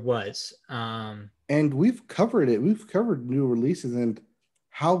this year was. And we've covered it. We've covered new releases and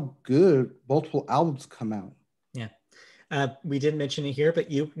how good multiple albums come out. Yeah. We didn't mention it here, but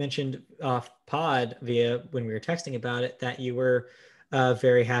you mentioned off pod when we were texting about it that you were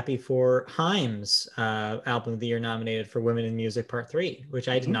very happy for Haim's album of the year nominated for Women in Music Part 3, which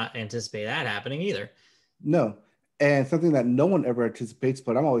I did not anticipate that happening either. No. And something that no one ever anticipates,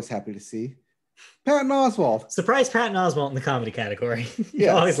 but I'm always happy to see. Patton Oswalt. Surprise Patton Oswalt in the comedy category. You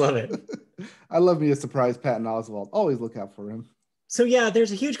always love it. I love me a surprise Patton Oswalt. Always look out for him. So yeah,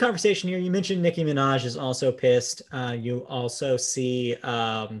 there's a huge conversation here. You mentioned Nicki Minaj is also pissed. You also see,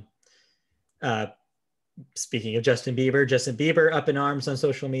 speaking of Justin Bieber up in arms on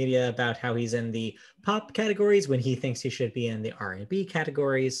social media about how he's in the pop categories when he thinks he should be in the R&B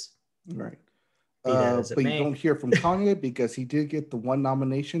categories. Right. But you don't hear from Kanye because he did get the one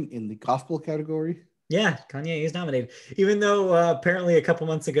nomination in the gospel category. Yeah, Kanye is nominated. Even though apparently a couple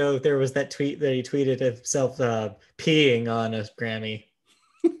months ago there was that tweet that he tweeted himself peeing on a Grammy.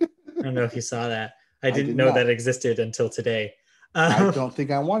 I don't know if you saw that. I didn't know that existed until today. I don't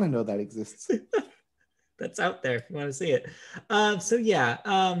think I want to know that exists. That's out there if you want to see it. So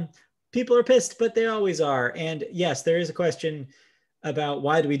yeah, people are pissed, but they always are. And yes, there is a question about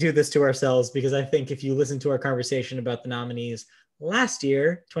why do we do this to ourselves? Because I think if you listen to our conversation about the nominees last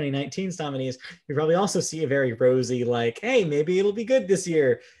year, 2019's nominees, you probably also see a very rosy, like, hey, maybe it'll be good this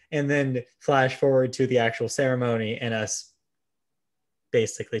year. And then flash forward to the actual ceremony and us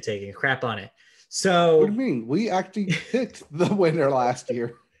basically taking a crap on it. So what do you mean? We actually picked the winner last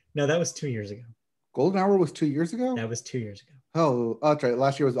year. No, that was 2 years ago. Golden Hour was 2 years ago? That was 2 years ago. Oh, that's right.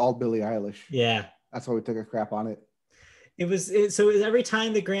 Last year was all Billie Eilish. Yeah. That's why we took a crap on it. So every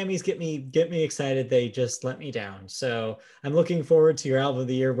time the Grammys get me excited, they just let me down. So I'm looking forward to your album of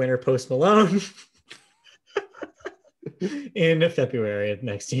the year winner, Post Malone, in February of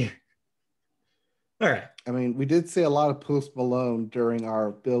next year. All right. I mean, we did say a lot of Post Malone during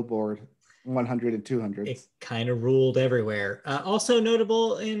our Billboard 100 and 200. It kind of ruled everywhere. Also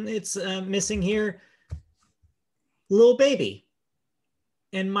notable in its missing here, Lil Baby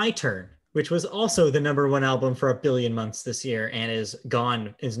and My Turn, which was also the #1 album for a billion months this year and is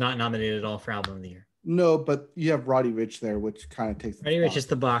not nominated at all for album of the year. No, but you have Roddy Ricch there, which kind of takes Roddy Ricch is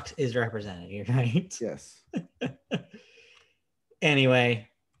the box is represented, right? Yes. Anyways,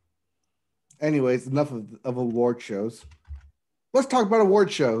 enough of award shows. Let's talk about award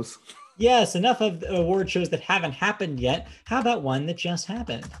shows. Yes, enough of award shows that haven't happened yet. How about one that just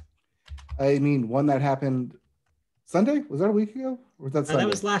happened? I mean, one that happened Sunday? Was that a week ago? Or was that Sunday? That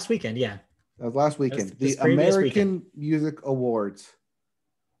was last weekend, yeah. That was last weekend. The American Music Awards.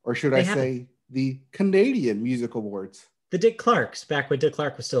 Or should I say the Canadian Music Awards. The Dick Clarks, back when Dick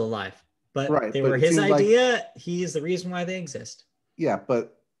Clark was still alive. But they were his idea. He's the reason why they exist. Yeah,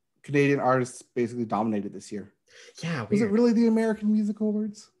 but Canadian artists basically dominated this year. Yeah, weird. Was it really the American Music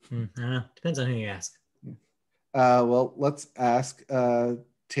Awards? I don't know. Depends on who you ask. Well, let's ask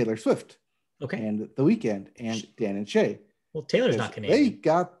Taylor Swift. Okay. And The Weeknd and Dan and Shay. Well, Taylor's not Canadian. They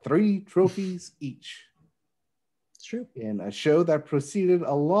got 3 trophies each. It's true. In a show that proceeded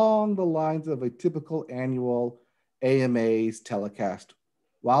along the lines of a typical annual AMA's telecast,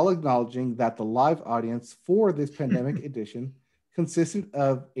 while acknowledging that the live audience for this pandemic edition consisted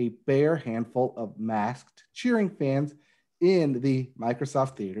of a bare handful of masked cheering fans in the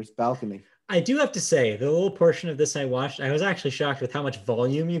Microsoft Theater's balcony. I do have to say, the little portion of this I watched, I was actually shocked with how much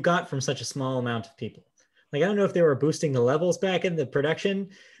volume you got from such a small amount of people. Like, I don't know if they were boosting the levels back in the production.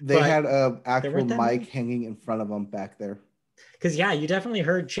 They had an actual mic hanging in front of them back there. Because, yeah, you definitely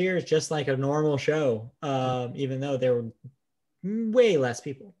heard cheers just like a normal show, even though there were way less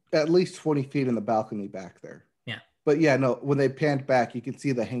people. At least 20 feet in the balcony back there. Yeah. But yeah, no, when they panned back, you can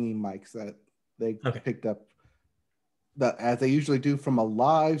see the hanging mics that they picked up, as they usually do from a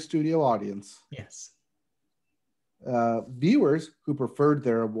live studio audience. Yes. Viewers who preferred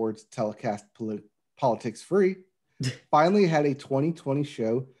their awards telecast politics free finally had a 2020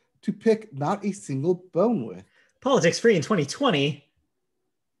 show to pick not a single bone with. Politics free in 2020?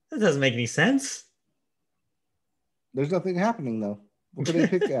 That doesn't make any sense. There's nothing happening, though. What could they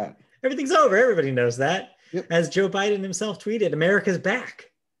pick at? Everything's over. Everybody knows that. Yep. As Joe Biden himself tweeted, America's back.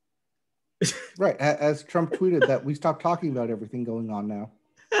 Right. As Trump tweeted that we stopped talking about everything going on now.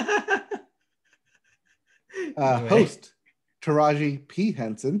 Anyway. Host Taraji P.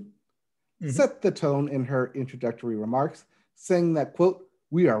 Henson set the tone in her introductory remarks, saying that, quote,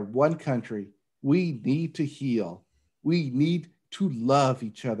 "We are one country. We need to heal. We need to love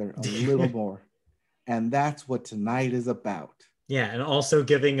each other a little more. And that's what tonight is about." Yeah, and also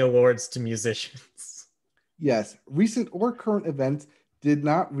giving awards to musicians. Yes, recent or current events did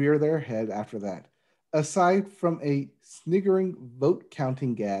not rear their head after that, aside from a sniggering vote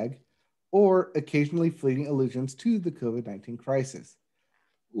counting gag or occasionally fleeting allusions to the COVID-19 crisis,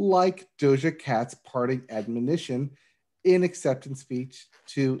 like Doja Cat's parting admonition in acceptance speech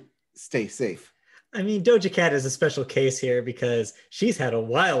to stay safe. I mean, Doja Cat is a special case here because she's had a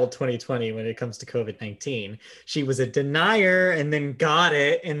wild 2020 when it comes to COVID-19. She was a denier and then got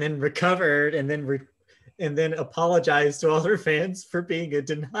it and then recovered and then apologized to all her fans for being a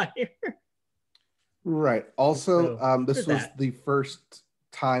denier. Right. Also, this was the first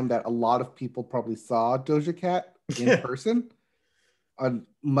time that a lot of people probably saw Doja Cat in person.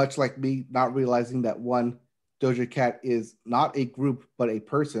 Much like me, not realizing that Doja Cat is not a group, but a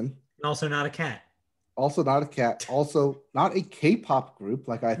person. Also not a cat. Also not a cat. Also not a K-pop group,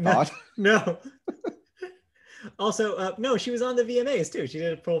 like I thought. No. Also, no, she was on the VMAs too. She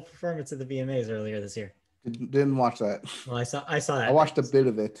did a full performance at the VMAs earlier this year. Didn't watch that. Well, I saw that. I watched a bit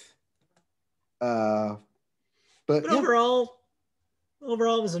of it. But yeah. overall,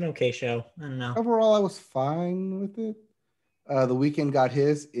 it was an okay show. I don't know. Overall, I was fine with it. The Weeknd got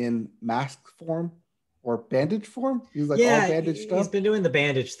his in mask form or bandage form. He was like all bandaged stuff. He's been doing the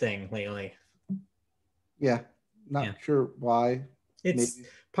bandage thing lately. Yeah, not sure why. It's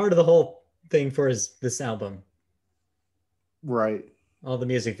part of the whole thing for this album. Right. All the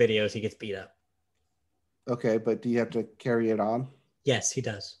music videos, he gets beat up. Okay, but do you have to carry it on? Yes, he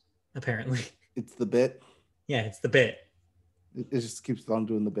does, apparently. It's the bit? Yeah, it's the bit. It just keeps on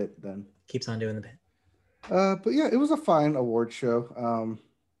doing the bit then. Keeps on doing the bit. But yeah, it was a fine award show.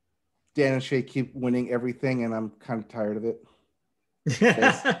 Dan and Shay keep winning everything, and I'm kind of tired of it.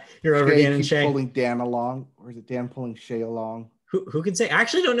 You're over Dan and Shay. Pulling Dan along, or is it Dan pulling Shay along? Who can say? I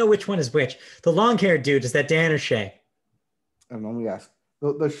actually don't know which one is which. The long-haired dude, is that Dan or Shay? I don't know. Let me ask.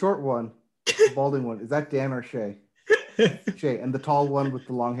 The short one, the balding one, is that Dan or Shay? Shay, and the tall one with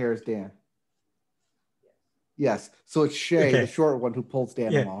the long hair is Dan. Yes, so it's Shay, the short one, who pulls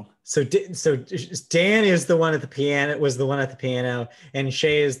Dan along. So Dan is the one at the piano. Was the one at the piano, and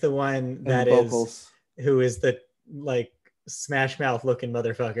Shay is the one that is who is the like smash mouth looking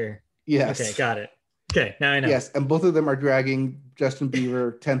motherfucker. Yes. Okay, got it. Okay, now I know. Yes, and both of them are dragging Justin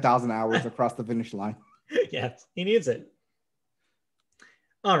Bieber 10,000 hours across the finish line. Yes, he needs it.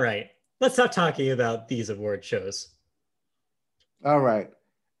 All right, let's stop talking about these award shows. All right.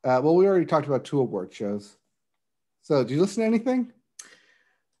 Well, we already talked about 2 award shows. So, did you listen to anything?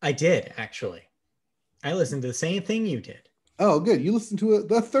 I did, actually. I listened to the same thing you did. Oh, good. You listened to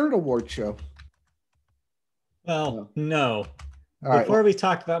the 3rd award show. Well, no. All Before we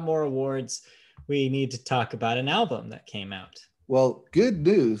talk about more awards, we need to talk about an album that came out. Well, good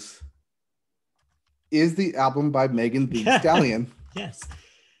news is the album by Megan Thee Stallion. Yes.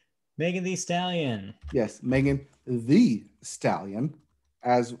 Megan Thee Stallion. Yes, Megan Thee Stallion.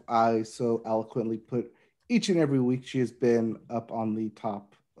 As I so eloquently put, each and every week she has been up on the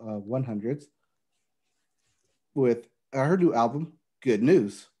top 100s with her new album, Good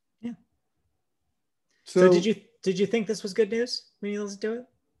News. Yeah. So did you think this was good news when you listened to it?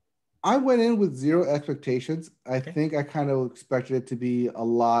 I went in with 0 expectations. I think I kind of expected it to be a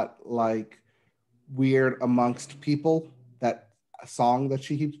lot like weird amongst people, that song that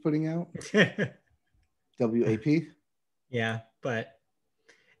she keeps putting out. WAP. Yeah, but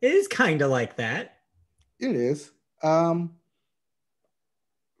it is kind of like that. It is.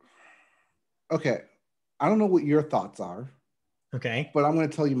 Okay. I don't know what your thoughts are. Okay. But I'm going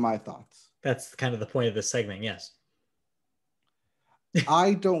to tell you my thoughts. That's kind of the point of this segment, yes.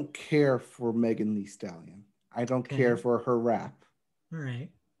 I don't care for Megan Thee Stallion. I don't care for her rap. All right.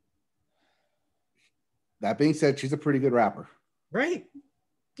 That being said, she's a pretty good rapper. Right.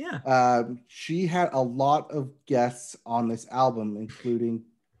 Yeah. She had a lot of guests on this album, including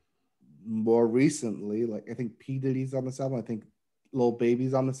more recently, like I think P. Diddy's on this album. I think Lil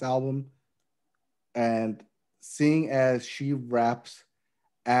Baby's on this album. And seeing as she raps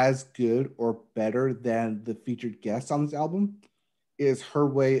as good or better than the featured guests on this album is her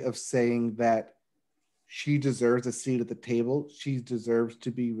way of saying that she deserves a seat at the table. She deserves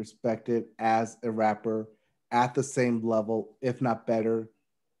to be respected as a rapper at the same level, if not better,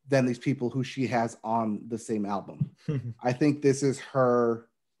 than these people who she has on the same album. I think this is her,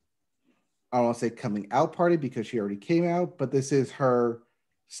 I don't want to say coming out party because she already came out, but this is her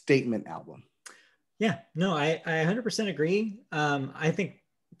statement album. Yeah, no, I 100% agree. I think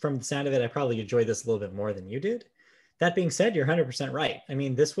from the sound of it, I probably enjoyed this a little bit more than you did. That being said, you're 100% right. I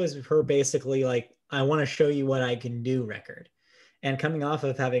mean, this was her basically like, I want to show you what I can do record. And coming off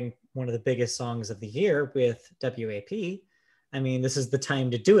of having one of the biggest songs of the year with WAP, I mean, this is the time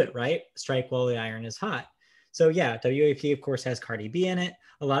to do it, right? Strike while the iron is hot. So yeah, WAP, of course, has Cardi B in it.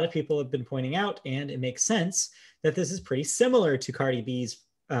 A lot of people have been pointing out, and it makes sense that this is pretty similar to Cardi B's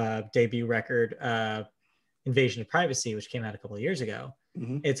debut record, Invasion of Privacy, which came out a couple of years ago.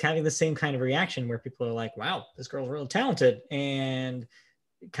 Mm-hmm. It's having the same kind of reaction where people are like, wow, this girl's real talented, and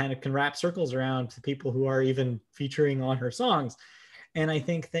kind of can wrap circles around the people who are even featuring on her songs. And I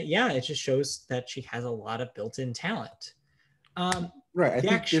think that, yeah, it just shows that she has a lot of built-in talent. Right. I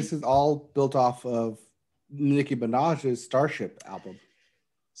think this is all built off of Nicki Minaj's Starship album.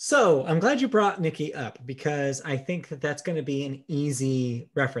 So I'm glad you brought Nicki up, because I think that that's going to be an easy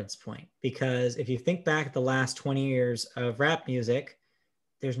reference point. Because if you think back the last 20 years of rap music,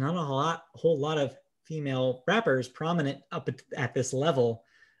 there's not a whole lot of female rappers prominent up at this level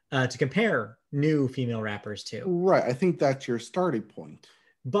to compare new female rappers to. Right. I think that's your starting point.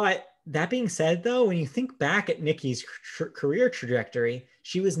 But that being said, though, when you think back at Nicki's career trajectory,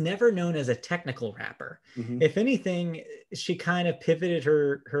 she was never known as a technical rapper. Mm-hmm. If anything, she kind of pivoted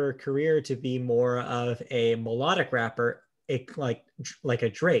her career to be more of a melodic rapper, like a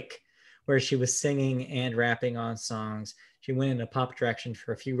Drake, where she was singing and rapping on songs. She went in a pop direction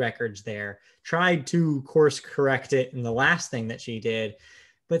for a few records there, tried to course correct it in the last thing that she did,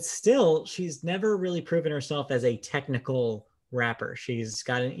 but still, she's never really proven herself as a technical rapper. She's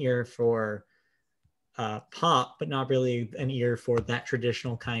got an ear for pop, but not really an ear for that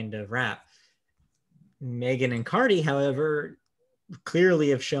traditional kind of rap. Megan and Cardi, however, clearly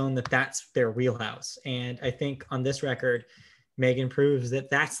have shown that that's their wheelhouse. And I think on this record, Megan proves that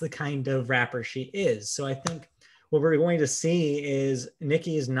that's the kind of rapper she is. So I think what we're going to see is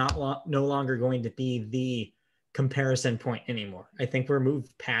Nicki is no longer going to be the comparison point anymore. I think we're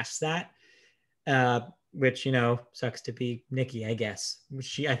moved past that. Which, you know, sucks to be Nicki, I guess.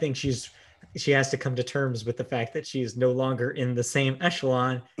 I think she has to come to terms with the fact that she's no longer in the same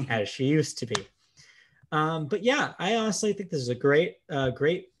echelon as she used to be. But yeah, I honestly think this is a great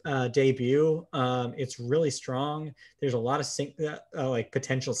debut. It's really strong. There's a lot of like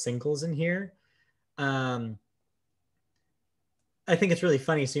potential singles in here. I think it's really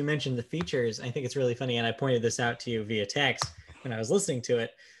funny. So you mentioned the features. I think it's really funny, and I pointed this out to you via text when I was listening to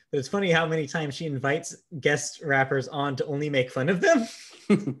it. But it's funny how many times she invites guest rappers on to only make fun of them.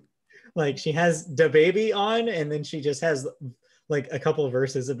 Like she has DaBaby on, and then she just has like a couple of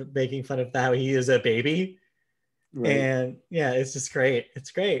verses of making fun of how he is a baby. Right. And yeah, it's just great.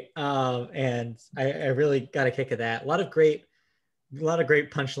 It's great. And I really got a kick of that. A lot of great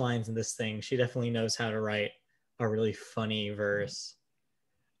punchlines in this thing. She definitely knows how to write a really funny verse.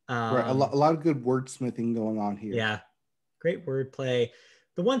 Right. A lot of good wordsmithing going on here. Yeah. Great wordplay.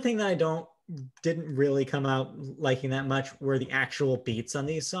 The one thing that I didn't really come out liking that much were the actual beats on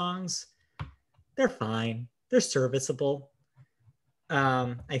these songs. They're fine. They're serviceable.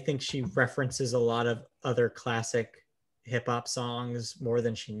 I think she references a lot of other classic hip hop songs more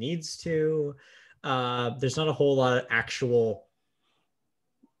than she needs to. There's not a whole lot of actual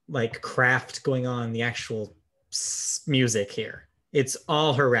like craft going on in the actual music here. It's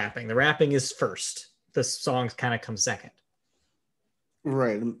all her rapping. The rapping is first. The songs kind of come second.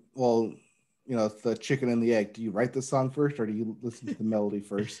 Right. Well, you know, it's the chicken and the egg. Do you write the song first, or do you listen to the melody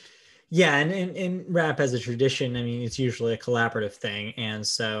first? Yeah, and rap as a tradition, I mean, it's usually a collaborative thing. And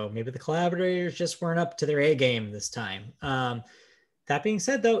so maybe the collaborators just weren't up to their A game this time. That being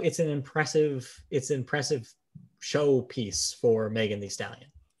said, though, it's an impressive showpiece for Megan Thee Stallion.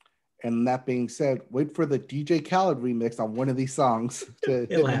 And that being said, wait for the DJ Khaled remix on one of these songs to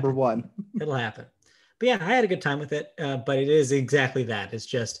hit number one. It'll happen. But yeah, I had a good time with it. But it is exactly that. It's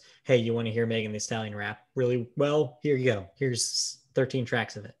just, hey, you want to hear Megan Thee Stallion rap really well? Here you go. Here's 13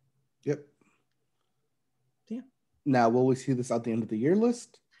 tracks of it. Yep. Yeah. Now, will we see this at the end of the year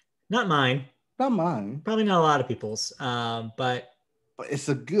list? Not mine. Not mine. Probably not a lot of people's. But it's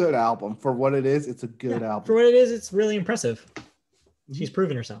a good album. For what it is, it's a good album. For what it is, it's really impressive. She's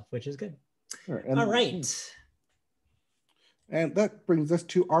proven herself, which is good. All right. And that brings us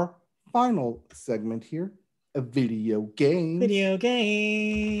to our final segment here, a video game. Video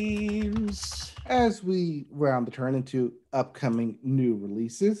games. As we round the turn into upcoming new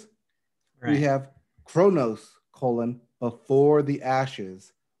releases, we have Chronos: Before the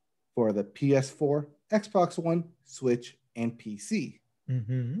Ashes for the PS4, Xbox One, Switch, and PC.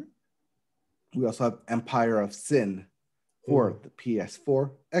 Mm-hmm. We also have Empire of Sin for the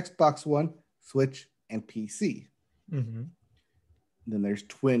PS4, Xbox One, Switch, and PC. Mm-hmm. Then there's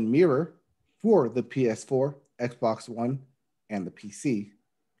Twin Mirror for the PS4, Xbox One, and the PC.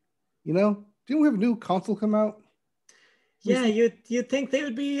 You know, didn't we have a new console come out? Yeah, you'd think they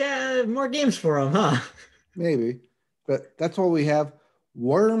would be more games for them, huh? Maybe. But that's why we have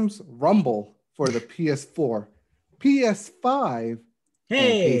Worms Rumble for the PS4, PS5, and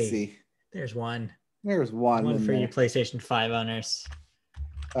PC. There's one. There's one for you PlayStation 5 owners.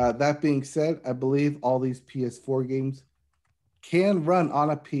 That being said, I believe all these PS4 games can run on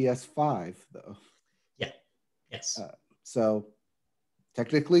a PS5, though. Yeah. Yes. So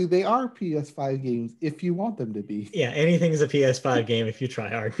technically, they are PS5 games if you want them to be. Yeah, anything is a PS5 game if you try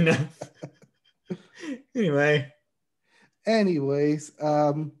hard enough. Anyways,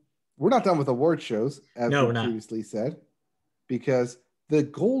 we're not done with award shows, as we previously said, because the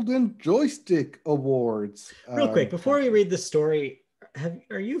Golden Joystick Awards. Real quick, before we read the story,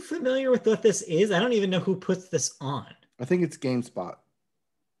 are you familiar with what this is? I don't even know who puts this on. I think it's GameSpot.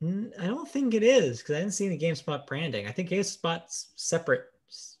 I don't think it is, because I didn't see any GameSpot branding. I think GameSpot's separate,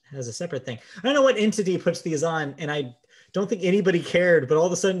 has a separate thing. I don't know what entity puts these on, and I don't think anybody cared, but all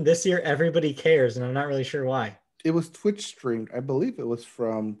of a sudden this year everybody cares, and I'm not really sure why. It was Twitch streamed. I believe it was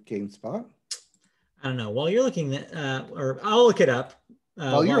from GameSpot. I don't know. While you're looking or I'll look it up.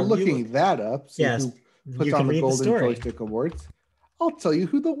 While you're looking that up, yes, who puts on the Golden Joystick Awards, I'll tell you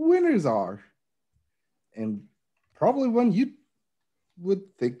who the winners are. And probably one you would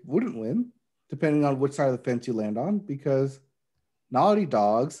think wouldn't win, depending on which side of the fence you land on, because Naughty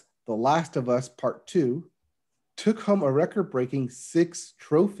Dog's The Last of Us Part 2 took home a record-breaking 6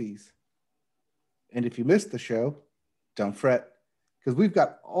 trophies. And if you missed the show, don't fret, because we've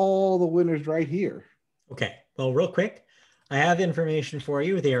got all the winners right here. Okay, well, real quick, I have information for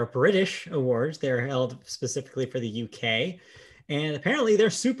you. They are British awards. They're held specifically for the UK. And apparently they're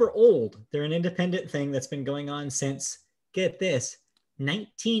super old. They're an independent thing that's been going on since, get this,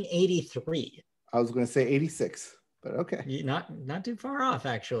 1983. I was going to say 86, but okay. Not too far off,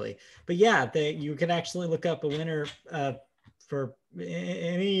 actually. But yeah, you can actually look up a winner for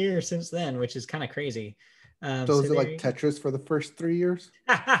any year since then, which is kind of crazy. So is it like Tetris for the first 3 years?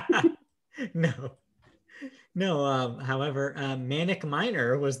 No. However, Manic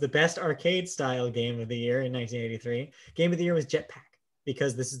Miner was the best arcade style game of the year in 1983. Game of the year was Jetpack,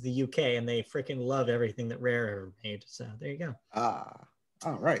 because this is the UK and they freaking love everything that Rare ever made. So there you go.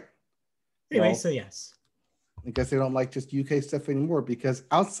 All right. Anyway, so yes. I guess they don't like just UK stuff anymore, because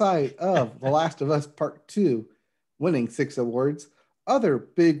outside of The Last of Us Part 2 winning 6 awards, other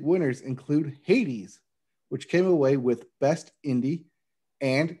big winners include Hades, which came away with Best Indie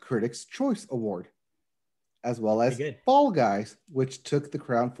and Critics' Choice Award, as well as Fall Guys, which took the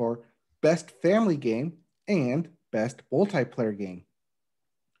crown for Best Family Game and Best Multiplayer Game.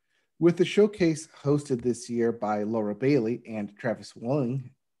 With the showcase hosted this year by Laura Bailey and Travis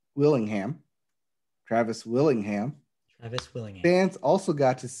Willingham, fans also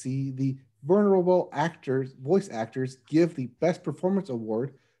got to see the vulnerable voice actors give the Best Performance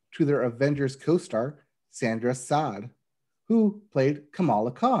Award to their Avengers co-star, Sandra Saad, who played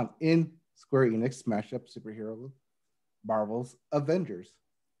Kamala Khan in Square Enix smash-up superhero Marvel's Avengers.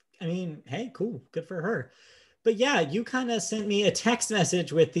 I mean, hey, cool. Good for her. But yeah, you kind of sent me a text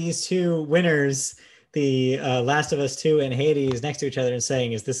message with these two winners, the Last of Us 2 and Hades, next to each other, and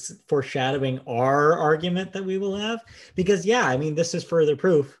saying, is this foreshadowing our argument that we will have? Because yeah, I mean, this is further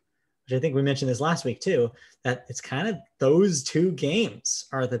proof which I think we mentioned this last week too, that it's kind of those two games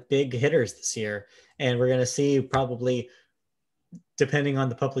are the big hitters this year. And we're going to see probably, depending on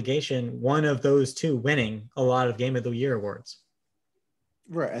the publication, one of those two winning a lot of Game of the Year awards.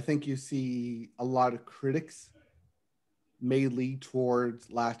 Right. I think you see a lot of critics may lead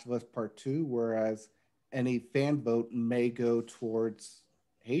towards Last of Us Part 2, whereas any fan vote may go towards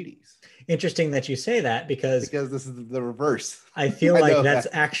Hades. Interesting that you say that because this is the reverse. I feel like that's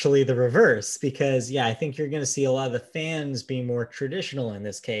actually the reverse because, I think you're going to see a lot of the fans be more traditional in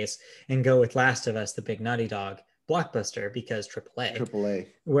this case and go with Last of Us, the big Naughty Dog blockbuster, because AAA.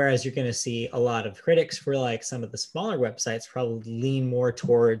 Whereas you're going to see a lot of critics for like some of the smaller websites probably lean more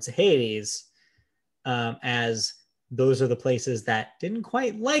towards Hades, as those are the places that didn't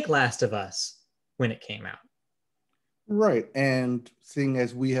quite like Last of Us when it came out. Right. And seeing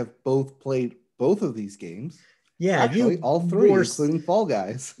as we have both played both of these games, actually all three, including Fall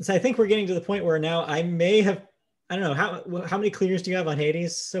Guys. So I think we're getting to the point where now I may have, I don't know, how many clears do you have on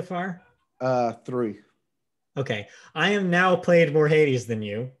Hades so far? 3. Okay. I am now played more Hades than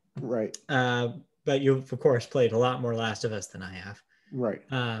you. Right. But you've, of course, played a lot more Last of Us than I have. Right.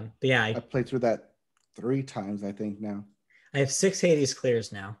 But yeah. I played through that 3 times, I think, now. I have 6 Hades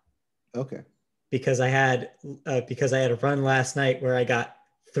clears now. Okay. Because I had a run last night where I got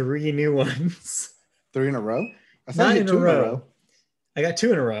 3 new ones. 3 in a row? Not in a row. I got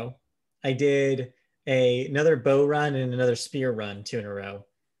 2 in a row. I did another bow run and another spear run 2 in a row.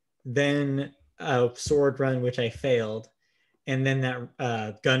 Then a sword run, which I failed. And then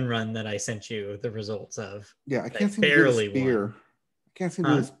that gun run that I sent you the results of. Yeah, I can't seem to do the spear. I can't seem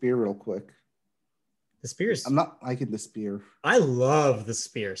to do the spear real quick. The spear's... I'm not liking the spear. I love the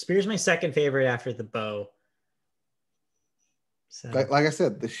spear. Spear's my second favorite after the bow. So, like I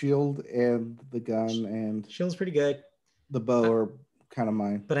said, the shield and the gun and... Shield's pretty good. The bow are kind of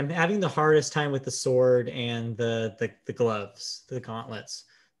mine. But I'm having the hardest time with the sword and the gloves, the gauntlets.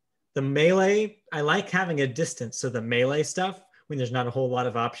 The melee, I like having a distance. So the melee stuff, when there's not a whole lot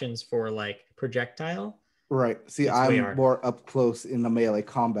of options for like projectile. Right. See, I'm more up close in the melee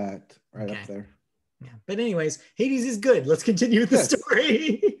combat up there. Yeah. But anyways, Hades is good. Let's continue with the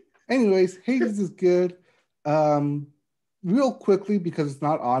story. Anyways, Hades is good. Real quickly, because it's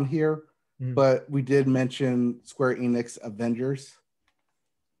not on here, but we did mention Square Enix Avengers.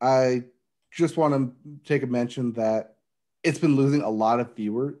 I just want to take a mention that it's been losing a lot of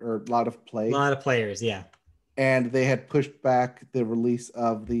viewers or a lot of play. A lot of players, yeah. And they had pushed back the release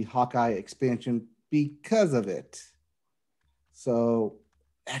of the Hawkeye expansion because of it. So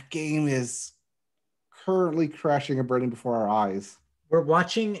that game is currently crashing and burning before our eyes. We're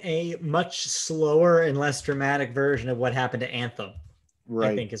watching a much slower and less dramatic version of what happened to Anthem.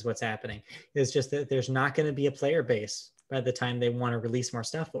 Right. I think is what's happening. It's just that there's not going to be a player base by the time they want to release more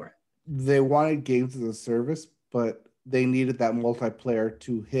stuff for it. They wanted games as a service, but they needed that multiplayer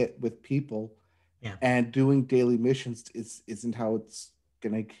to hit with people. Yeah. And doing daily missions isn't how it's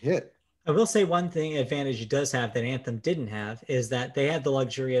going to hit. I will say one thing advantage it does have that Anthem didn't have is that they had the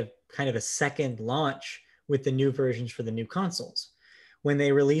luxury of kind of a second launch with the new versions for the new consoles. When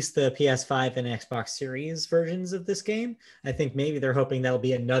they release the PS5 and Xbox Series versions of this game, I think maybe they're hoping that'll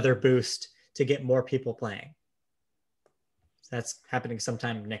be another boost to get more people playing. So that's happening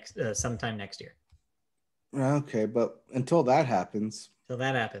sometime next year. Okay, but until that happens,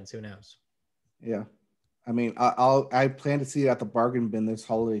 who knows? Yeah, I mean, I plan to see it at the bargain bin this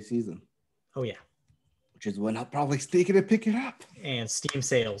holiday season. Oh yeah, which is when I'll probably sneak it and pick it up. And Steam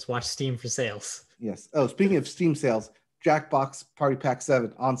sales. Watch Steam for sales. Yes. Oh, speaking of Steam sales. Jackbox Party Pack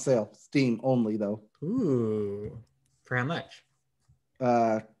 7 on sale. Steam only, though. Ooh. For how much?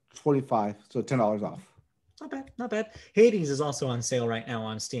 $25, so $10 off. Not bad. Hades is also on sale right now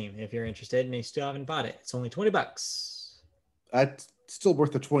on Steam if you're interested and you still haven't bought it. It's only $20. That's still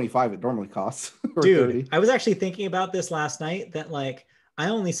worth the $25 it normally costs. Dude, $30. I was actually thinking about this last night that like I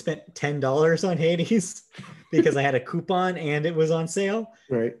only spent $10 on Hades because I had a coupon and it was on sale.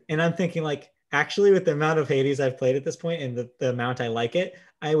 Right. And I'm thinking like, actually, with the amount of Hades I've played at this point and the amount I like it,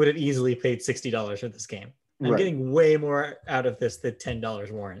 I would have easily paid $60 for this game. I'm getting way more out of this than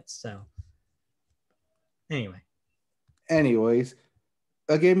 $10 warrants. So, anyways,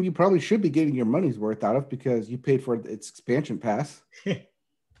 a game you probably should be getting your money's worth out of because you paid for its expansion pass.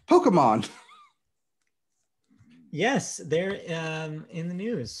 Pokemon. Yes, they're in the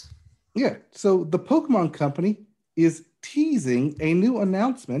news. Yeah, so the Pokemon Company is teasing a new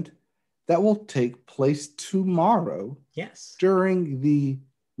announcement that will take place tomorrow. Yes. During the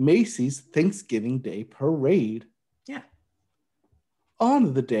Macy's Thanksgiving Day Parade. Yeah.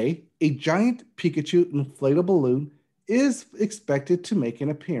 On the day, a giant Pikachu inflatable balloon is expected to make an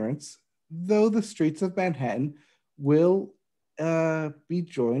appearance, though the streets of Manhattan will be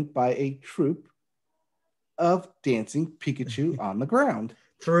joined by a troupe of dancing Pikachu on the ground.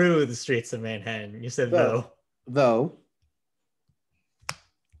 Through the streets of Manhattan. You said Though.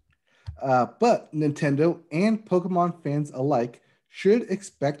 But Nintendo and Pokemon fans alike should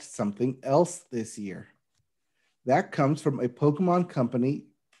expect something else this year. That comes from a Pokemon Company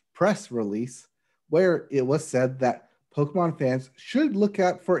press release where it was said that Pokemon fans should look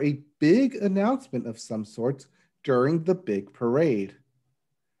out for a big announcement of some sorts during the big parade.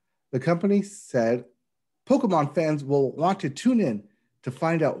 The company said Pokemon fans will want to tune in to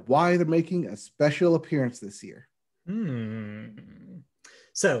find out why they're making a special appearance this year.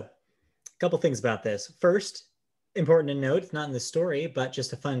 So, a couple things about this. First, important to note, it's not in the story, but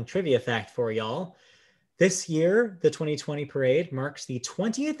just a fun trivia fact for y'all. This year, the 2020 parade marks the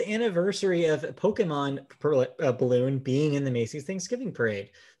 20th anniversary of Pokemon Balloon being in the Macy's Thanksgiving Parade.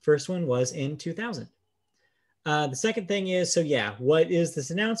 First one was in 2000. The second thing is, what is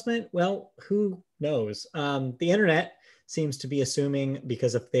this announcement? Well, who knows? The internet seems to be assuming,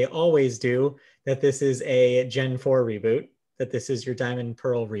 because if they always do, that this is a Gen 4 reboot, that this is your Diamond and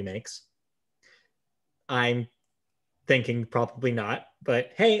Pearl remakes. I'm thinking probably not,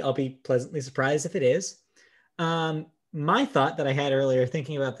 but hey, I'll be pleasantly surprised if it is. My thought that I had earlier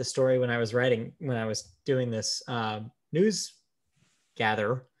thinking about the story when I was doing this news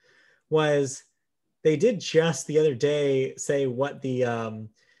gather was they did just the other day say what the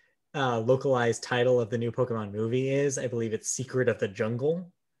localized title of the new Pokemon movie is. I believe it's Secret of the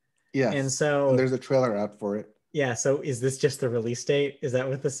Jungle. Yes. And there's a trailer out for it. Yeah. So is this just the release date? Is that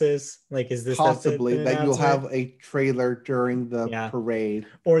what this is? Like, is this possibly that you'll have a trailer during the parade,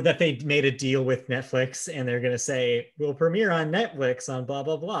 or that they made a deal with Netflix and they're going to say we'll premiere on Netflix on blah,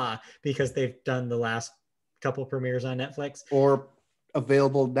 blah, blah, because they've done the last couple premieres on Netflix, or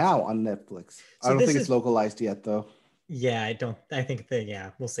available now on Netflix. So I don't think it's localized yet though. Yeah, I think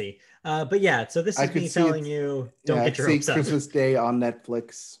we'll see. But yeah, so this is me telling you, don't get your hopes up. Christmas Day on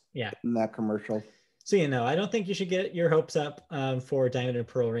Netflix. Yeah. In that commercial. So, I don't think you should get your hopes up for Diamond and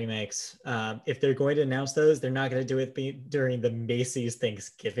Pearl remakes. If they're going to announce those, they're not going to do it during the Macy's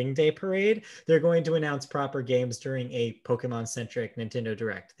Thanksgiving Day parade. They're going to announce proper games during a Pokemon-centric Nintendo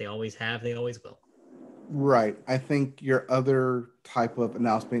Direct. They always have, they always will. Right. I think your other type of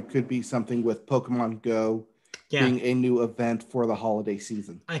announcement could be something with Pokemon Go being a new event for the holiday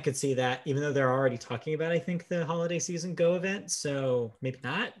season. I could see that, even though they're already talking about, I think, the holiday season Go event. So maybe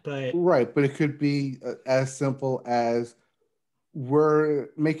not, but... Right, but it could be as simple as we're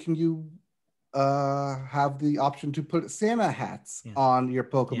making you have the option to put Santa hats on your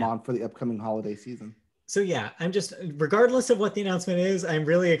Pokemon for the upcoming holiday season. So I'm just, regardless of what the announcement is, I'm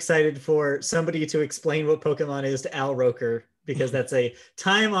really excited for somebody to explain what Pokemon is to Al Roker, because that's a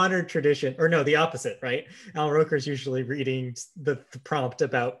time-honored tradition. Or no, the opposite, right? Al Roker's usually reading the prompt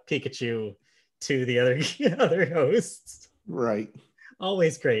about Pikachu to the other hosts. Right.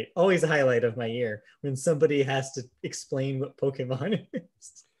 Always great. Always a highlight of my year when somebody has to explain what Pokemon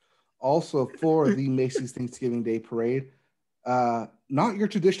is. Also, for the Macy's Thanksgiving Day Parade, not your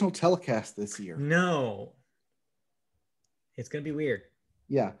traditional telecast this year. No. It's going to be weird.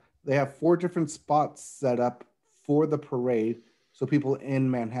 Yeah. They have 4 different spots set up for the parade, so people in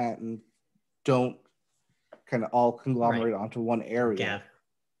Manhattan don't kind of all conglomerate onto one area. Yeah.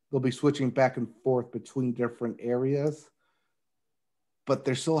 They'll be switching back and forth between different areas, but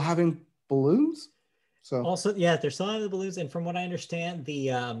they're still having balloons. So also, they're still having the balloons, and from what I understand,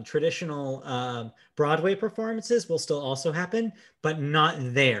 the traditional Broadway performances will still also happen, but not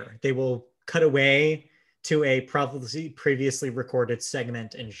there. They will cut away to a probably previously recorded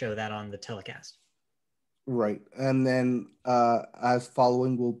segment and show that on the telecast. Right. And then as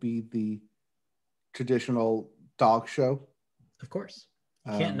following will be the traditional dog show. Of course.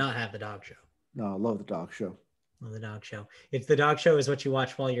 You can't not have the dog show. No, I love the dog show. Love the dog show. It's the dog show is what you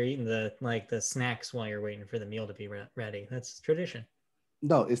watch while you're eating the snacks while you're waiting for the meal to be ready. That's tradition.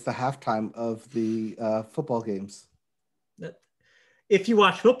 No, it's the halftime of the football games. If you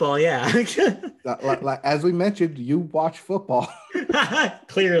watch football, yeah. As we mentioned, you watch football.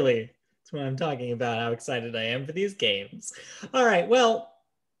 Clearly. That's what I'm talking about, how excited I am for these games. All right, well,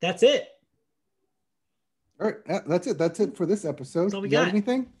 that's it. All right, that's it. That's it for this episode. That's all we got. Have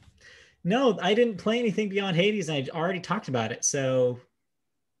anything? No, I didn't play anything beyond Hades, and I already talked about it, so...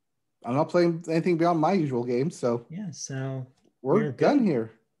 I'm not playing anything beyond my usual games, so... Yeah, so... We're done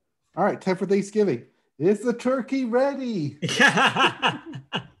here. All right, time for Thanksgiving. Is the turkey ready?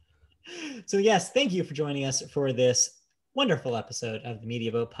 So yes, thank you for joining us for this wonderful episode of the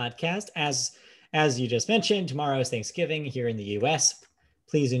Media Boat Podcast. As As you just mentioned, tomorrow is Thanksgiving here in the US.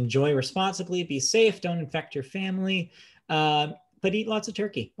 Please enjoy responsibly, be safe, don't infect your family, but eat lots of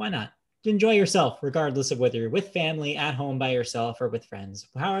turkey. Why not? Enjoy yourself, regardless of whether you're with family, at home by yourself, or with friends.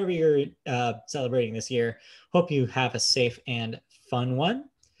 However you're celebrating this year, hope you have a safe and fun one.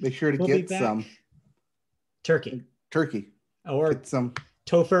 Make sure to get some turkey. Or get some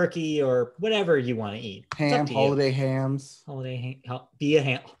tofurkey or whatever you want to eat. Ham, holiday hams.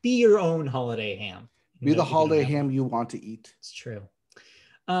 Be your own holiday ham. Be the holiday ham you want to eat. It's true.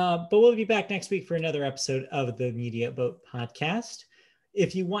 But we'll be back next week for another episode of the Media Boat Podcast.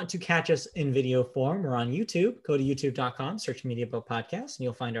 If you want to catch us in video form, we're on YouTube. Go to youtube.com, search Media Boat Podcast, and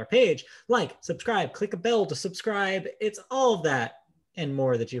you'll find our page. Like, subscribe, click a bell to subscribe. It's all of that and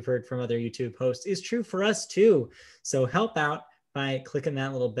more that you've heard from other YouTube hosts is true for us too. So help out by clicking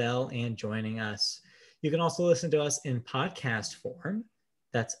that little bell and joining us. You can also listen to us in podcast form.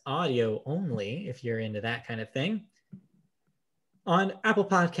 That's audio only if you're into that kind of thing. On Apple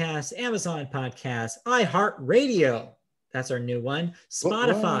Podcasts, Amazon Podcasts, iHeartRadio. That's our new one.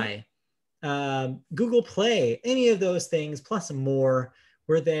 Spotify, Google Play, any of those things, plus more.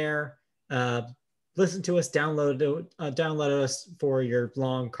 We're there. Listen to us, download us for your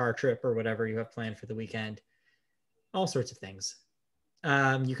long car trip or whatever you have planned for the weekend. All sorts of things.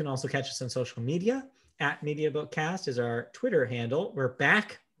 You can also catch us on social media. At MediaBoatCast is our Twitter handle. We're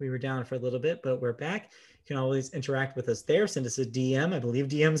back. We were down for a little bit, but we're back. You can always interact with us there. Send us a DM. I believe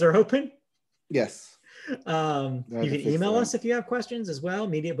DMs are open. Yes. You can email us if you have questions as well.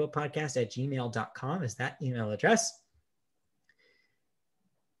 MediaBoatPodcast@gmail.com is that email address.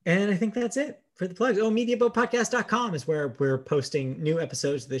 And I think that's it for the plugs. MediaBoatPodcast.com is where we're posting new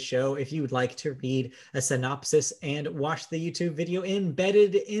episodes of the show. If you would like to read a synopsis and watch the YouTube video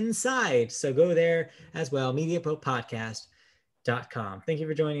embedded inside. So go there as well, MediaBoatPodcast.com. Thank you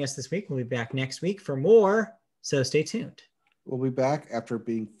for joining us this week. We'll be back next week for more. So stay tuned. We'll be back after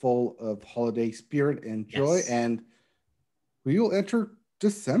being full of holiday spirit and joy, and we will enter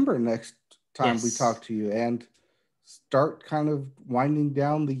December next time we talk to you and start kind of winding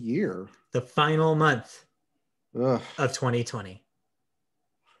down the year. The final month of 2020.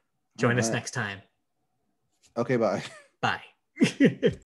 Join us next time. Okay, bye. Bye.